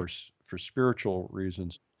doing it right. for spiritual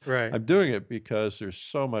reasons. Right. I'm doing it because there's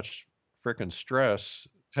so much frickin' stress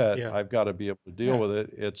that Yeah. I've got to be able to deal Yeah. with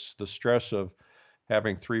it. It's the stress of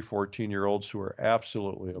having 3 14-year-olds who are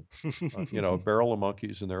absolutely a barrel of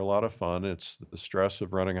monkeys, and they're a lot of fun. It's the stress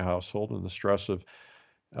of running a household and the stress of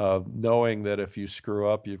knowing that if you screw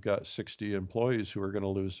up, you've got 60 employees who are going to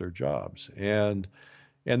lose their jobs. And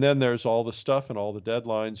then there's all the stuff and all the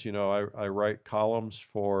deadlines. I write columns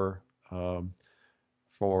um,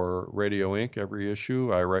 for Radio Inc. every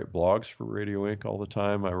issue. I write blogs for Radio Inc. all the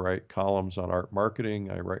time. I write columns on art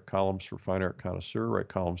marketing. I write columns for Fine Art Connoisseur. Write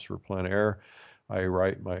columns for PleinAir. I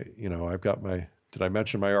write I've got my. Did I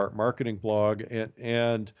mention my art marketing blog? Yeah.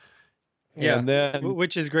 And then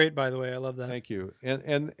Which is great, by the way. I love that. thank you.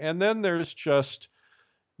 And then there's just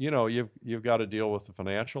you've got to deal with the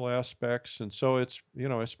financial aspects, and so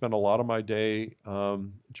I spend a lot of my day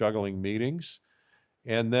juggling meetings,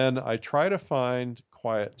 and then I try to find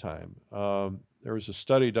quiet time. There was a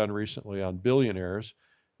study done recently on billionaires,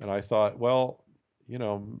 and I thought, well,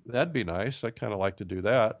 that'd be nice. I kind of like to do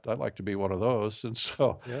that. I'd like to be one of those, and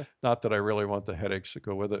so Yeah. not that I really want the headaches that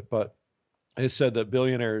go with it, but it said that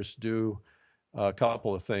billionaires do a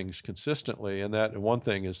couple of things consistently, and that one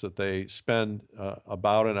thing is that they spend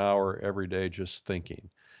about an hour every day just thinking,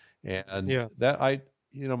 and Yeah. that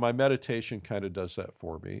my meditation kind of does that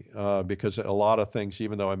for me because a lot of things,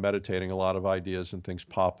 even though I'm meditating, a lot of ideas and things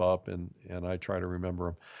pop up, and I try to remember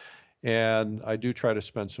them, and I do try to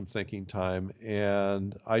spend some thinking time,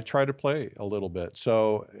 and I try to play a little bit.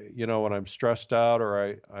 So when I'm stressed out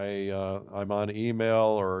or I'm on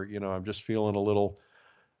email or I'm just feeling a little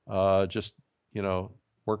just you know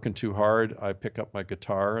working too hard, I pick up my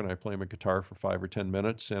guitar and I play my guitar for 5 or 10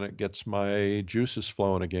 minutes, and it gets my juices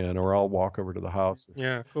flowing again. Or I'll walk over to the house,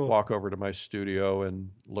 Yeah. Cool. walk over to my studio, and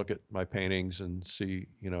look at my paintings and see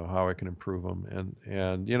how I can improve them.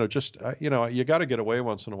 And just you got to get away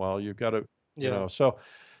once in a while. You've got to Yeah. so.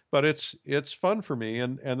 But it's fun for me,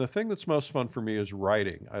 and the thing that's most fun for me is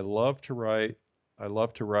writing. I love to write. I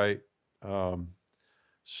love to write. Um,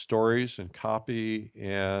 Stories and copy,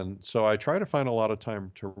 and so I try to find a lot of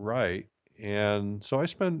time to write, and so I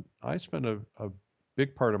spend a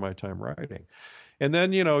big part of my time writing. And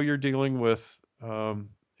then you're dealing with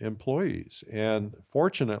employees, and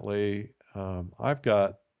fortunately I've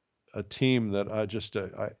got a team that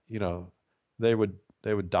they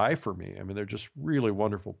would die for me. I mean, they're just really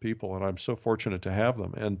wonderful people, and I'm so fortunate to have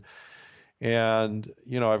them. And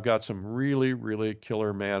I've got some really, really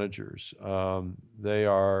killer managers. They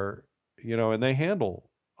are, and they handle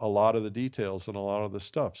a lot of the details and a lot of the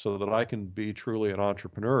stuff so that I can be truly an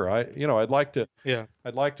entrepreneur. Yeah.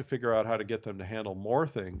 I'd like to figure out how to get them to handle more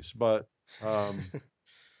things, but um,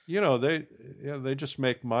 they, they just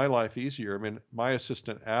make my life easier. I mean, my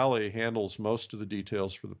assistant Allie handles most of the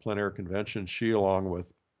details for the plein air convention. She, along with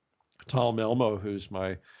Tom Elmo, who's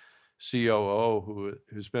my COO,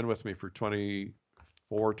 who's been with me for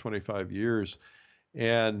 24, 25 years,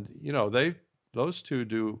 and those two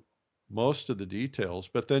do most of the details.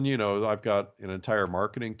 But then, I've got an entire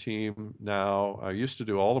marketing team now. I used to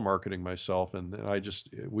do all the marketing myself, and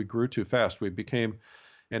we grew too fast. We became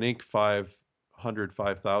an Inc. 500,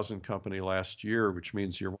 5,000 company last year, which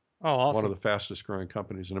means you're Oh, one of awesome. the fastest growing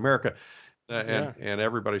companies in America. Yeah. And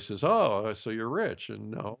everybody says, "Oh, so you're rich?"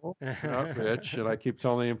 And no, we're not rich. And I keep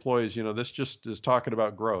telling the employees, this just is talking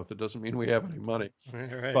about growth. It doesn't mean we have any money.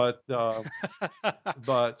 Right. But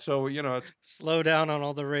so it's Slow down on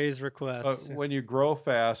all the raise requests. when you grow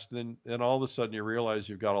fast, then all of a sudden you realize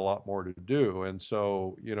you've got a lot more to do. And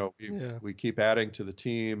so Yeah. we keep adding to the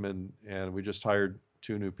team, and we just hired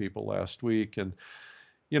two new people last week, and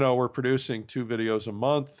we're producing 2 videos a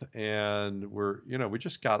month, and we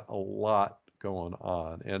just got a lot going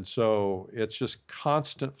on. And so it's just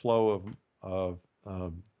constant flow of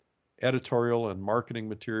editorial and marketing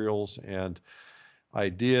materials and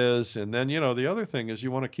ideas. And then, the other thing is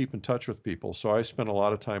you want to keep in touch with people. So I spend a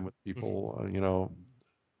lot of time with people,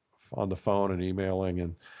 on the phone and emailing,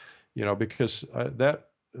 and, because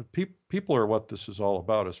people are what this is all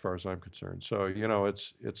about as far as I'm concerned. So,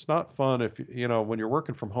 it's not fun if, when you're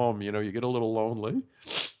working from home, you get a little lonely.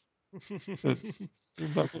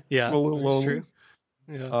 I'm a Yeah, little that's true. lonely.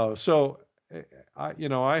 Yeah. So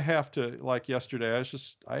I have to, like yesterday,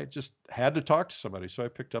 I just had to talk to somebody. So I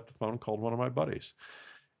picked up the phone and called one of my buddies.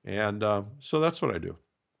 And so that's what I do.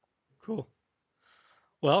 Cool.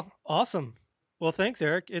 Well, awesome. Well, thanks,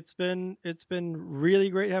 Eric. It's been really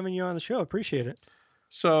great having you on the show. Appreciate it.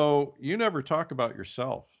 So you never talk about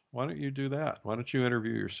yourself. Why don't you do that? Why don't you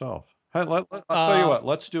interview yourself? Hey, I'll tell you Uh,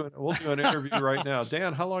 what. We'll do an interview right now.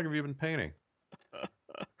 Dan, how long have you been painting?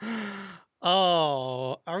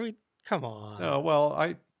 oh, are we? Come on. No, well,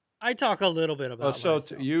 I talk a little bit about so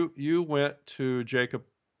myself. you went to Jacob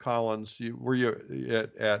Collins. Were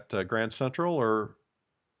you at Grand Central or?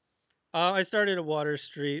 I started at Water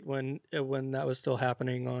Street when that was still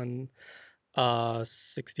happening on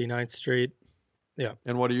 69th Street. Yeah.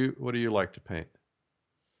 And what do you like to paint?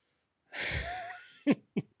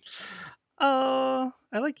 I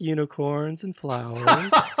like unicorns and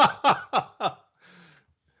flowers.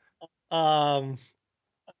 Um,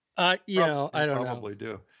 I You don't know. probably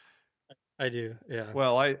do. I do. Yeah.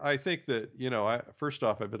 Well, I think that, first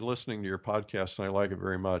off, I've been listening to your podcast and I like it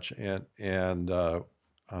very much. And I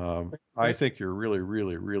Thanks. think you're a really,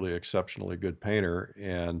 really, really exceptionally good painter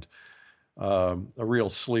and a real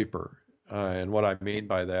sleeper. And what I mean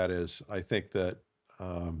by that is I think that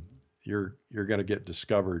um, you're going to get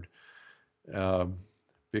discovered um,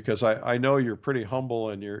 because I know you're pretty humble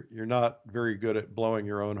and you're not very good at blowing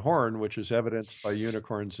your own horn, which is evidenced by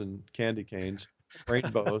unicorns and candy canes,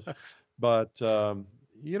 rainbows. But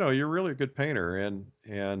you're really a good painter,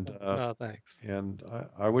 Oh, thanks. and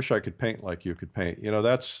I wish I could paint like you could paint.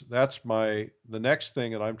 That's the next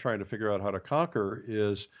thing that I'm trying to figure out how to conquer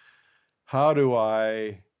is how do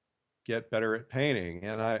I get better at painting?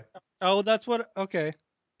 And Oh, that's what. Okay.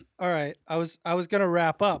 All right. I was gonna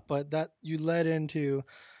wrap up, but that you led into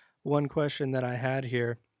one question that I had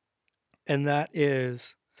here, and that is,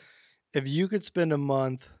 if you could spend a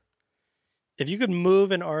month, if you could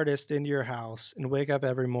move an artist into your house and wake up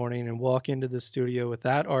every morning and walk into the studio with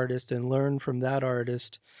that artist and learn from that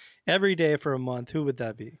artist every day for a month, who would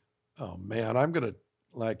that be? oh man, I'm gonna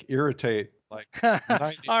like irritate like All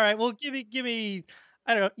 90. right. Well, give me,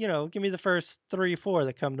 I don't, give me the first three, four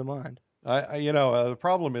that come to mind. The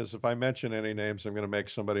problem is if I mention any names, I'm going to make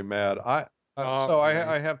somebody mad. All So right.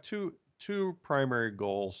 I have two primary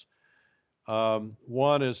goals.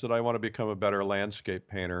 One is that I want to become a better landscape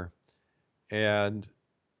painter, and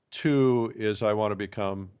two is I want to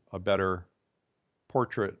become a better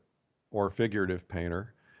portrait or figurative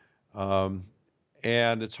painter. Um,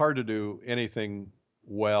 and it's hard to do anything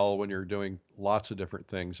well when you're doing lots of different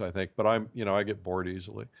things, I think. But I get bored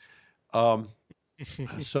easily. Um,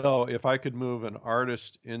 So if I could move an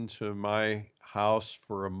artist into my house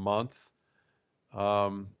for a month,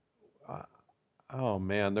 um, uh, oh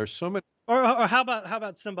man, there's so many. Or how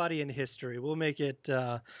about somebody in history? We'll make it.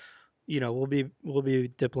 We'll be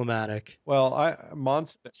diplomatic. Well,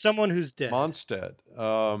 Someone who's dead. Monstead,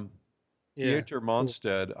 Yeah. Pieter Cool.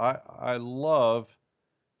 Monstead. I love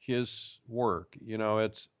his work. It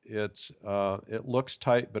looks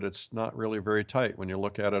tight, but it's not really very tight when you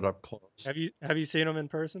look at it up close. Have you seen him in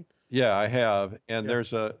person? Yeah, I have. And Yeah.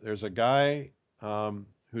 there's a guy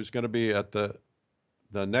who's going to be at the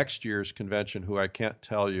next year's convention who I can't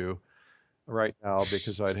tell you right now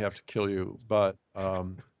because I'd have to kill you. But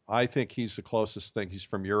I think he's the closest thing. He's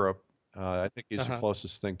from Europe. I think he's the Uh-huh.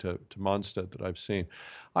 closest thing to Mondstadt that I've seen.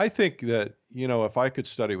 I think that, if I could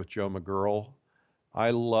study with Joe McGurl, I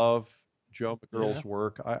love Joe Yeah. McGurl's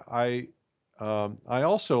work. I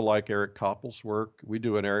also like Eric Koppel's work. We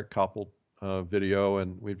do an Eric Koppel video,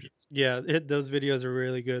 and Yeah, those videos are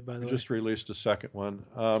really good, by we the way. just released a second one.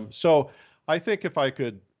 So I think if I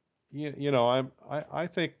could, I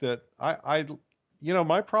think that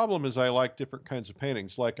my problem is I like different kinds of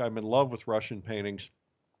paintings. Like I'm in love with Russian paintings,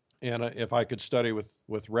 and if I could study with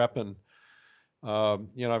Repin,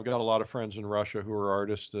 I've got a lot of friends in Russia who are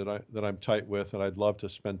artists that I'm tight with, and I'd love to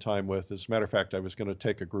spend time with. As a matter of fact, I was going to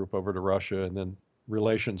take a group over to Russia, and then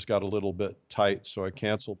relations got a little bit tight, so I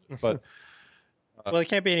canceled. But Well, it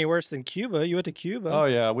can't be any worse than Cuba. You went to Cuba. oh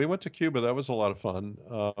yeah, we went to Cuba. That was a lot of fun.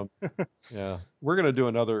 Yeah, we're going to do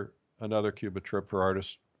another Cuba trip for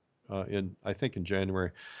artists in I think in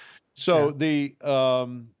January. Yeah. So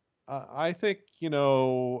I think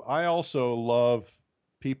I also love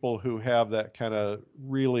people who have that kind of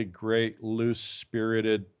really great loose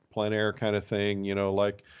spirited plein air kind of thing.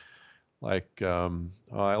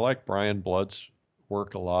 I like Brian Blood's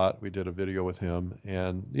work a lot. We did a video with him,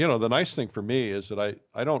 and the nice thing for me is that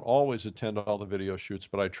I don't always attend all the video shoots,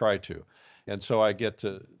 but I try to, and so I get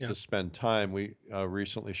to Yeah. to spend time. We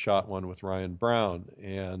recently shot one with Ryan Brown,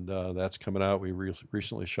 and that's coming out. We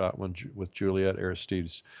recently shot one with Juliet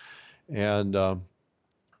Aristides, and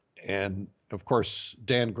and of course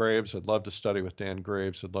Dan Graves. I'd love to study with Dan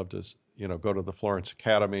Graves. I'd love to go to the Florence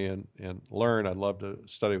Academy and learn. I'd love to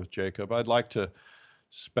study with Jacob. I'd like to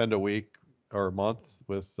spend a week or a month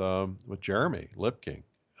with Jeremy Lipking.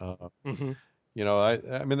 Uh, Hmm.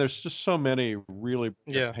 I mean, there's just so many really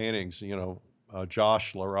brilliant Yeah. paintings.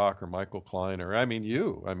 Josh LaRock or Michael Klein, or I mean,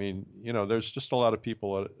 there's just a lot of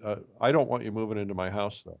people. I don't want you moving into my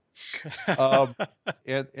house though. Um,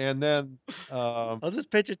 and then I'll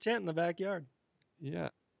just pitch a tent in the backyard. yeah,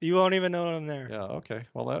 You won't even know I'm there. yeah, okay.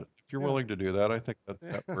 Well, that if you're Yeah. willing to do that, I think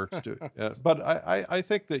that works too. But I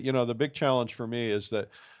think that the big challenge for me is that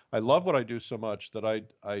I love what I do so much that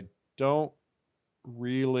I don't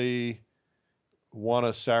really want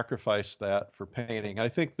to sacrifice that for painting. I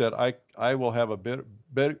think that I will have a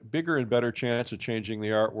bigger and better chance of changing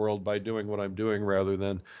the art world by doing what I'm doing rather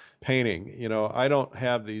than painting. I don't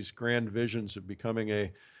have these grand visions of becoming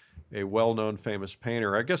a well-known famous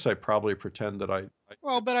painter. I guess I probably pretend that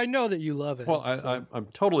Well, but I know that you love it. well, So I'm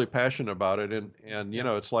totally passionate about it, and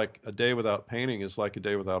yeah. it's like a day without painting is like a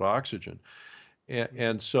day without oxygen. Mhm.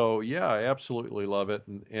 And so, yeah, I absolutely love it.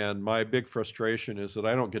 And my big frustration is that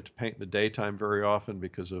I don't get to paint in the daytime very often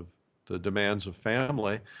because of the demands of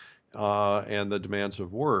family and the demands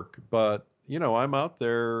of work. But, I'm out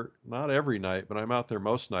there not every night, but I'm out there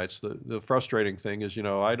most nights. The frustrating thing is,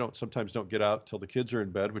 I sometimes don't get out till the kids are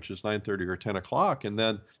in bed, which is 9:30 or 10 o'clock.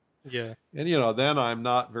 Yeah. Then I'm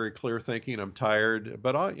not very clear thinking. I'm tired,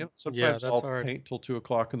 but Yeah, sometimes that's I'll hard. paint till 2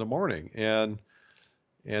 o'clock in the morning. And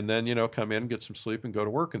then come in, get some sleep, and go to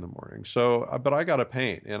work in the morning. So, but I got to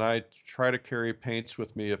paint, and I try to carry paints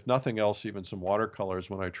with me, if nothing else, even some watercolors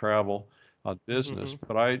when I travel on business. Hmm.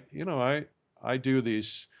 But I do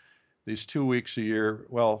these 2 weeks a year.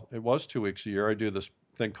 Well, it was 2 weeks a year. I do this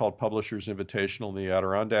thing called Publishers Invitational in the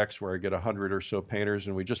Adirondacks, where I get 100 or so painters,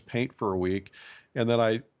 and we just paint for a week. And then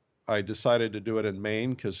I decided to do it in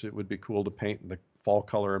Maine because it would be cool to paint in the fall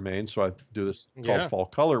color of Maine. So I do this called Yeah. Fall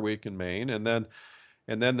Color Week in Maine, and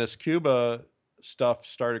then this Cuba stuff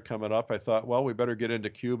started coming up. I thought, well, we better get into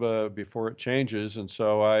Cuba before it changes. And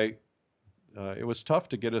so it was tough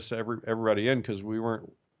to get us everybody in because we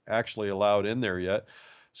weren't actually allowed in there yet.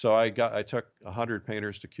 So I took 100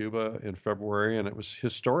 painters to Cuba in February, and it was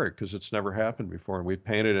historic because it's never happened before. And we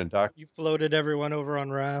painted in You floated everyone over on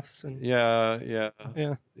rafts and yeah, yeah,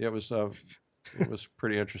 yeah. it was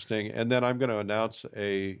pretty interesting. And then I'm going to announce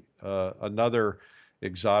another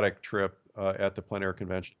exotic trip at the Plein Air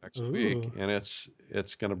Convention next week, Ooh. and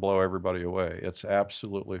it's going to blow everybody away. It's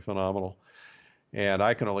absolutely phenomenal. And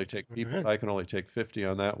I can only take All people. right. I can only take 50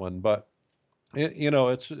 on that one, but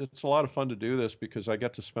it's a lot of fun to do this because I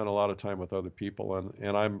get to spend a lot of time with other people, and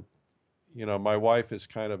my wife is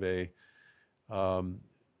kind of um,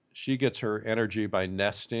 she gets her energy by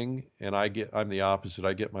nesting, and I'm the opposite.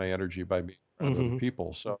 I get my energy by being around other Hmm.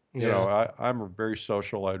 people. So, Yeah. I'm very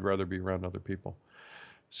social. I'd rather be around other people.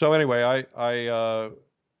 So anyway,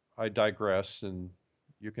 I digress, and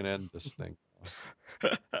you can end this thing.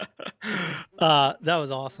 That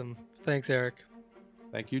was awesome. Thanks, Eric.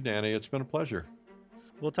 Thank you, Danny. It's been a pleasure.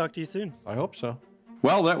 We'll talk to you soon. I hope so.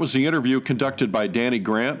 Well, that was the interview conducted by Danny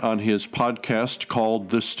Grant on his podcast called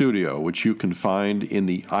The Studio, which you can find in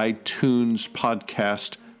the iTunes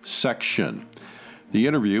podcast section. The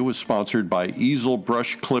interview was sponsored by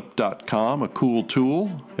easelbrushclip.com, a cool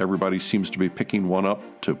tool. Everybody seems to be picking one up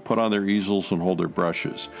to put on their easels and hold their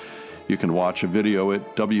brushes. You can watch a video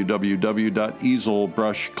at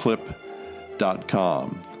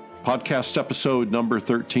www.easelbrushclip.com. Podcast episode number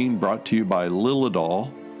 13 brought to you by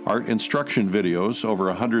Lilidol. Art instruction videos, over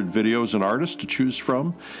 100 videos and artists to choose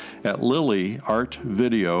from at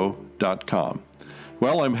lilyartvideo.com.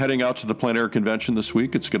 Well, I'm heading out to the PleinAir convention this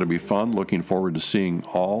week. It's going to be fun. Looking forward to seeing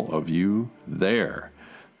all of you there.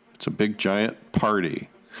 It's a big, giant party.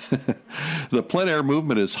 The PleinAir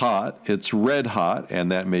movement is hot. It's red hot, and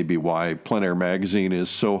that may be why PleinAir magazine is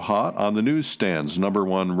so hot on the newsstands.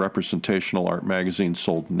 #1 representational art magazine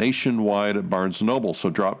sold nationwide at Barnes & Noble. So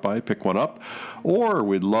drop by, pick one up, or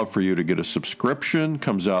we'd love for you to get a subscription.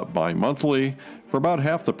 Comes out bi-monthly for about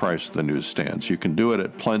half the price of the newsstands. You can do it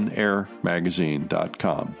at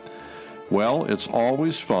PleinAirMagazine.com. Well, it's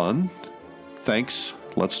always fun. Thanks.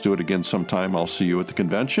 Let's do it again sometime. I'll see you at the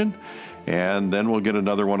convention, and then we'll get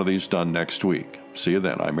another one of these done next week. See you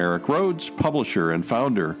then. I'm Eric Rhoads, publisher and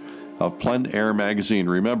founder of PleinAir Magazine.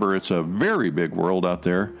 Remember, it's a very big world out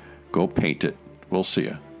there. Go paint it. We'll see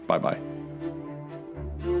you. Bye-bye.